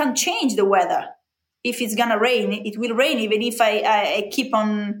like I can change the weather. If it's gonna rain, it will rain, even if I keep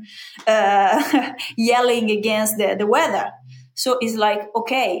on yelling against the weather. So it's like,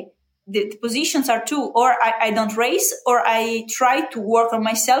 okay, the positions are two, or I don't race, or I try to work on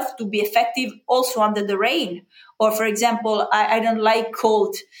myself to be effective also under the rain. Or for example, I don't like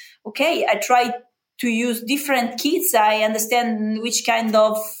cold. Okay, I try to use different kits. I understand which kind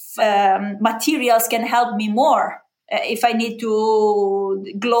of materials can help me more. If I need to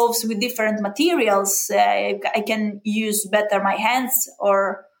gloves with different materials, I can use better my hands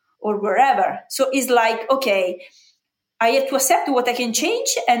or wherever. So it's like, okay, I have to accept what I can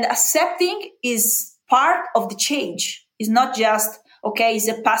change, and accepting is part of the change. It's not just, okay, it's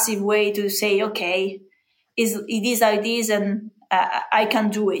a passive way to say, okay, it is how it is and I can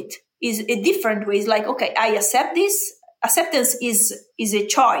do it. Is a different way. It's like, okay, I accept this. Acceptance is a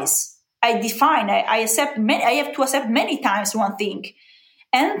choice. I accept. I have to accept many times one thing,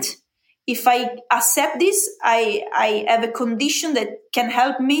 and if I accept this, I have a condition that can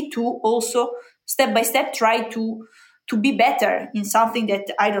help me to also step by step try to be better in something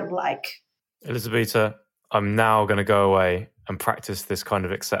that I don't like. Elisabetta, I'm now going to go away and practice this kind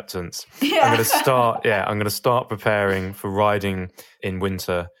of acceptance. Yeah. I'm going to start preparing for riding in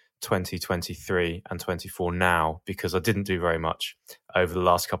winter 2023 and 24 now, because I didn't do very much over the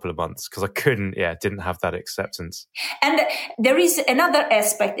last couple of months because I didn't have that acceptance. And there is another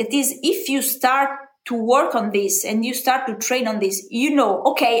aspect. It is if you start to work on this and you start to train on this,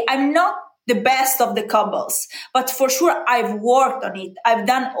 okay, I'm not the best of the cobbles, but for sure I've worked on it. I've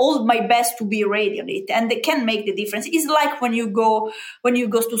done all my best to be ready on it, and it can make the difference. It's like when you go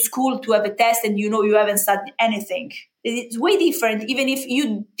to school to have a test and you haven't studied anything. It's way different, even if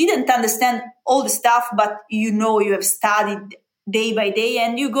you didn't understand all the stuff, but you have studied day by day,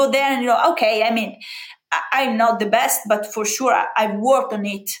 and you go there and okay, I'm not the best, but for sure I've worked on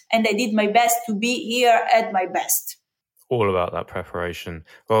it and I did my best to be here at my best. All about that preparation.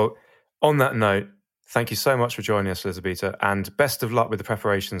 Well, on that note, thank you so much for joining us, Elisabetta, and best of luck with the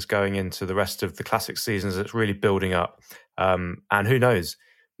preparations going into the rest of the classic seasons. It's really building up. And who knows,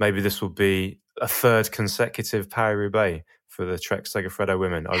 maybe this will be a third consecutive Paris-Roubaix for the Trek-Segafredo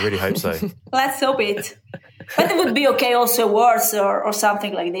women. I really hope so. Let's hope it. But it would be okay also awards or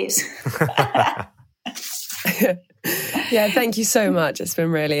something like this. Yeah, thank you so much. It's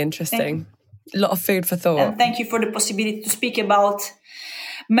been really interesting. A lot of food for thought. And thank you for the possibility to speak about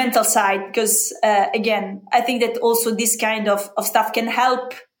mental side, because again, I think that also this kind of stuff can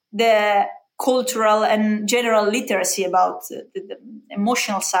help the cultural and general literacy about the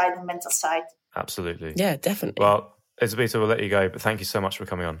emotional side and mental side. Absolutely. Yeah, definitely. Well, Elisabetta, we'll let you go, but thank you so much for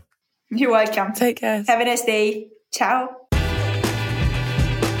coming on. You're welcome. Take care. Have a nice day. Ciao.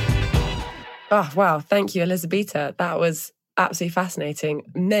 Oh, wow. Thank you, Elisabetta. That was absolutely fascinating.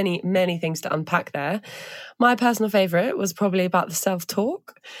 Many, many things to unpack there. My personal favourite was probably about the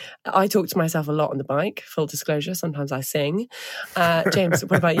self-talk. I talk to myself a lot on the bike, full disclosure. Sometimes I sing. James,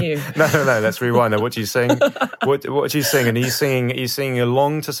 what about you? No. Let's rewind there. What do you sing? What do you sing? And are you singing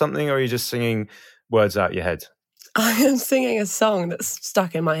along to something, or are you just singing words out your head? I am singing a song that's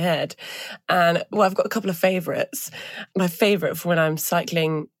stuck in my head. And well, I've got a couple of favourites. My favourite for when I'm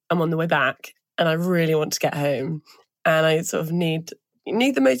cycling, I'm on the way back and I really want to get home. And I sort of need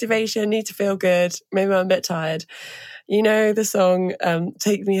the motivation, need to feel good. Maybe I'm a bit tired. You know the song,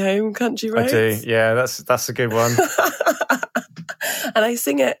 Take Me Home, Country Roads? I do. Yeah, that's a good one. And I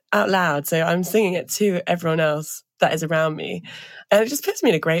sing it out loud. So I'm singing it to everyone else that is around me. And it just puts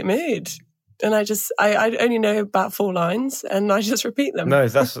me in a great mood. And I only know about 4 lines and I just repeat them. No,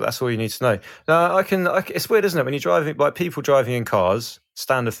 that's all you need to know. No, it's weird, isn't it? When you're driving, like people driving in cars,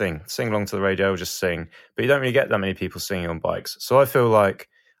 standard thing, sing along to the radio, just sing. But you don't really get that many people singing on bikes. So I feel like,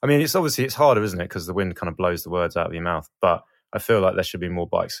 I mean, it's harder, isn't it? Because the wind kind of blows the words out of your mouth. But I feel like there should be more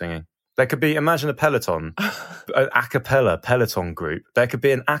bike singing. There could be, imagine a peloton, an a cappella peloton group. There could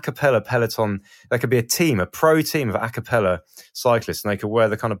be an a cappella peloton. There could be a pro team of a cappella cyclists, and they could wear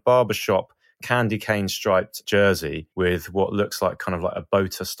the kind of barbershop candy cane striped jersey with what looks like kind of like a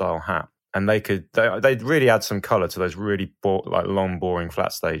boater style hat. And they'd really add some colour to those really long, boring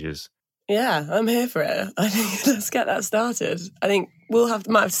flat stages. Yeah, I'm here for it. I think let's get that started. I think might have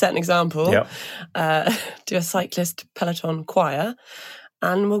to set an example. Yep. Do a cyclist peloton choir.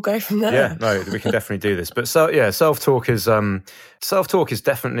 And we'll go from there. Yeah, no, we can definitely do this. But self-talk is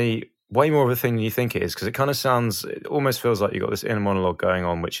definitely way more of a thing than you think it is, because it almost feels like you've got this inner monologue going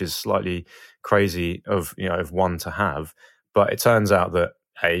on, which is slightly crazy of one to have. But it turns out that,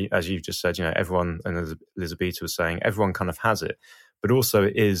 as you've just said, everyone, and as Elisabetta was saying, everyone kind of has it. But also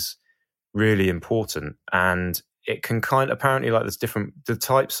it is really important, and it can apparently, like, there's the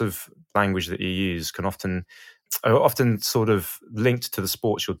types of language that you use are often sort of linked to the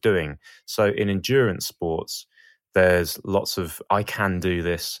sports you're doing. So in endurance sports, there's lots of I can do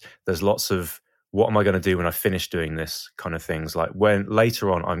this. There's lots of what am I going to do when I finish doing this kind of things, like when later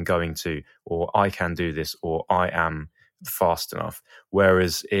on I'm going to, or I can do this, or I am fast enough.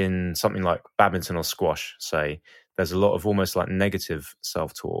 Whereas in something like badminton or squash, say, there's a lot of almost like negative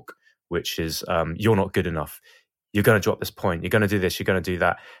self-talk, which is you're not good enough. You're going to drop this point. You're going to do this. You're going to do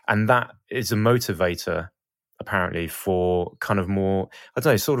that. And that is a motivator, apparently, for kind of more, I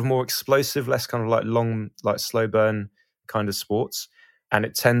don't know, sort of more explosive, less kind of like long, like slow burn kind of sports. And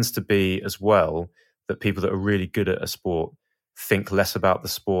it tends to be as well that people that are really good at a sport think less about the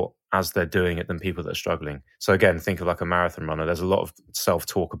sport as they're doing it than people that are struggling. So again, think of like a marathon runner. There's a lot of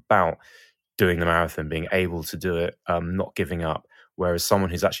self-talk about doing the marathon, being able to do it, not giving up. Whereas someone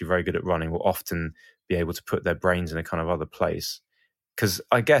who's actually very good at running will often be able to put their brains in a kind of other place. Because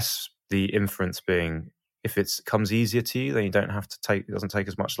I guess the inference being, if it comes easier to you, then you don't have to it doesn't take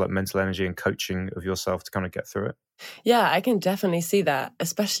as much like mental energy and coaching of yourself to kind of get through it. Yeah, I can definitely see that,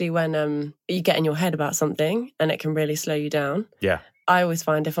 especially when you get in your head about something and it can really slow you down. Yeah. I always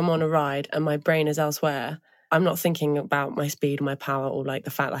find if I'm on a ride and my brain is elsewhere, I'm not thinking about my speed or my power or like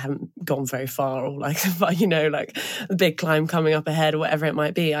the fact that I haven't gone very far or like, like a big climb coming up ahead or whatever it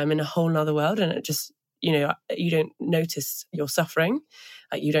might be. I'm in a whole nother world, and it just, you don't notice you're suffering.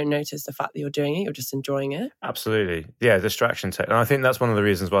 Like, you don't notice the fact that you're doing it. You're just enjoying it. Absolutely. Yeah, distraction tech. And I think that's one of the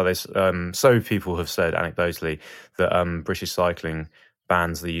reasons why so people have said anecdotally that British cycling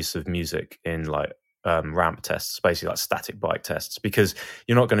bans the use of music in like ramp tests, basically like static bike tests, because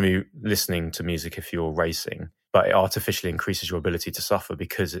you're not going to be listening to music if you're racing, but it artificially increases your ability to suffer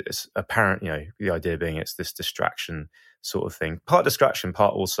because it's apparent, the idea being it's this distraction sort of thing. Part distraction,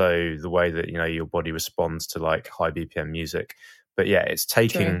 part also the way that, your body responds to like high BPM music. But yeah, it's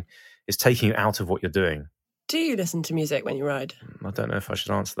taking you out of what you're doing. Do you listen to music when you ride? I don't know if I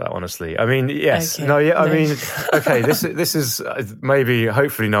should answer that honestly. I mean, yes, okay. no, yeah. I mean, okay. This is maybe.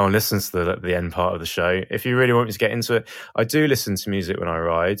 Hopefully, no one listens to the end part of the show. If you really want me to get into it, I do listen to music when I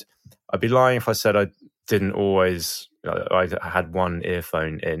ride. I'd be lying if I said I didn't always. I had one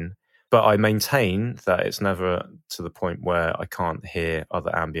earphone in, but I maintain that it's never to the point where I can't hear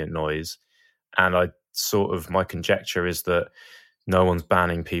other ambient noise. And my conjecture is that no one's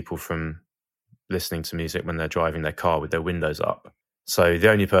banning people from listening to music when they're driving their car with their windows up. So the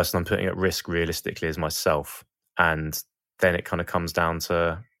only person I'm putting at risk realistically is myself. And then it kind of comes down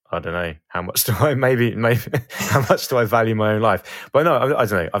to, I don't know, how much do I maybe how much do I value my own life? But no, I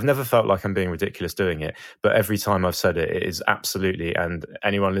don't know. I've never felt like I'm being ridiculous doing it. But every time I've said it, it is absolutely, and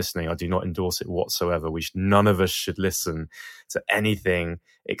anyone listening, I do not endorse it whatsoever. None of us should listen to anything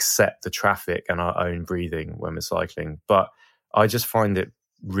except the traffic and our own breathing when we're cycling. But I just find it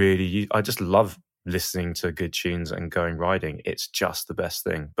really, I just love listening to good tunes and going riding. It's just the best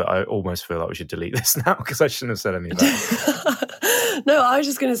thing. But I almost feel like we should delete this now because I shouldn't have said any of that. No, I was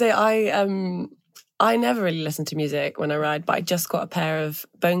just going to say I never really listen to music when I ride, but I just got a pair of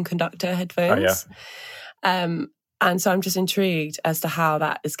bone conductor headphones. Oh, yeah. And so I'm just intrigued as to how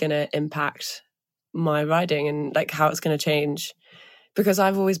that is going to impact my riding and like how it's going to change. Because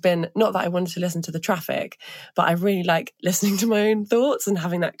I've always been, not that I wanted to listen to the traffic, but I really like listening to my own thoughts and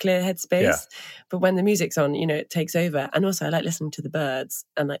having that clear headspace. Yeah. But when the music's on, you know, it takes over. And also I like listening to the birds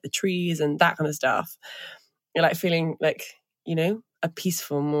and like the trees and that kind of stuff. I like feeling like, you know, a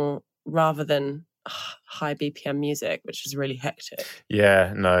peaceful more rather than high BPM music, which is really hectic.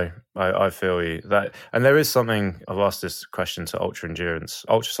 Yeah, no, I feel you. That, and there is something, I've asked this question to ultra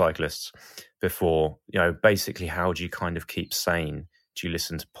cyclists before, you know, basically how do you kind of keep sane? Do you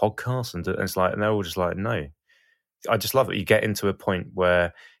listen to podcasts? And it's like, and they're all just like, no. I just love it. You get into a point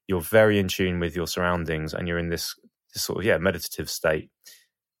where you're very in tune with your surroundings and you're in this sort of, meditative state.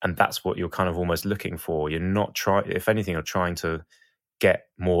 And that's what you're kind of almost looking for. You're not if anything, you're trying to get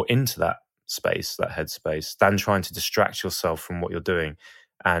more into that space, that headspace, than trying to distract yourself from what you're doing.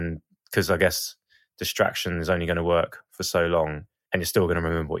 And because I guess distraction is only going to work for so long and you're still going to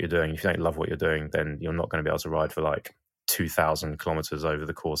remember what you're doing. If you don't love what you're doing, then you're not going to be able to ride for like 2,000 kilometers over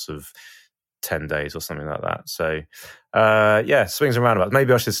the course of 10 days or something like that. So swings and roundabouts.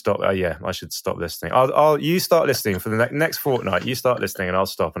 Maybe I should stop. I should stop listening. You start listening for the next fortnight. You start listening and I'll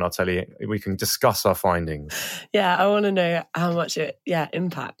stop and I'll tell you, we can discuss our findings. Yeah, I want to know how much it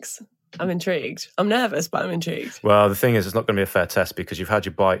impacts. I'm intrigued. I'm nervous, but I'm intrigued. Well, the thing is, it's not going to be a fair test because you've had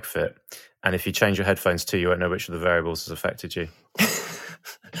your bike fit. And if you change your headphones too, you won't know which of the variables has affected you.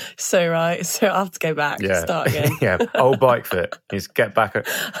 So right. So I'll have to go back. Yeah. Start again. Yeah. Old bike fit. Just get back.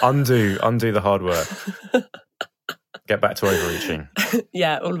 Undo the hard work. Get back to overreaching.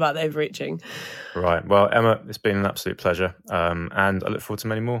 Yeah, all about the overreaching. Right. Well, Emma, it's been an absolute pleasure. And I look forward to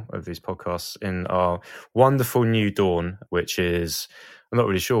many more of these podcasts in our wonderful new dawn, which is, I'm not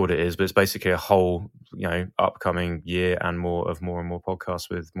really sure what it is, but it's basically a whole, upcoming year and more and more podcasts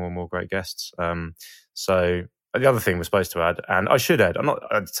with more and more great guests. So the other thing we're supposed to add, and I should add,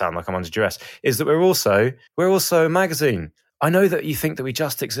 I sound like I'm under duress, is that we're also a magazine. I know that you think that we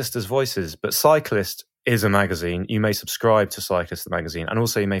just exist as voices, but Cyclist is a magazine. You may subscribe to Cyclist, the magazine, and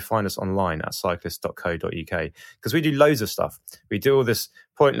also you may find us online at cyclist.co.uk because we do loads of stuff. We do all this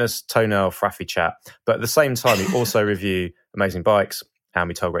pointless toenail fraffy chat, but at the same time, we also review amazing bikes and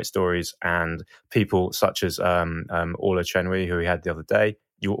we tell great stories, and people such as Orla Chenwi, who we had the other day.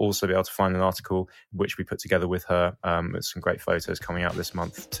 You'll also be able to find an article which we put together with her with some great photos coming out this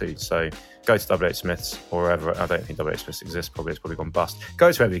month too. So go to WH Smith's or wherever. I don't think WH Smith's exists. It's probably gone bust.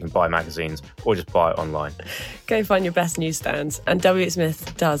 Go to wherever you can buy magazines or just buy it online. Go find your best newsstands. And WH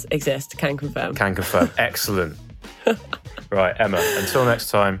Smith does exist. Can confirm. Excellent. Right, Emma, until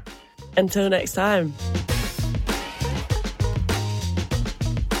next time. Until next time.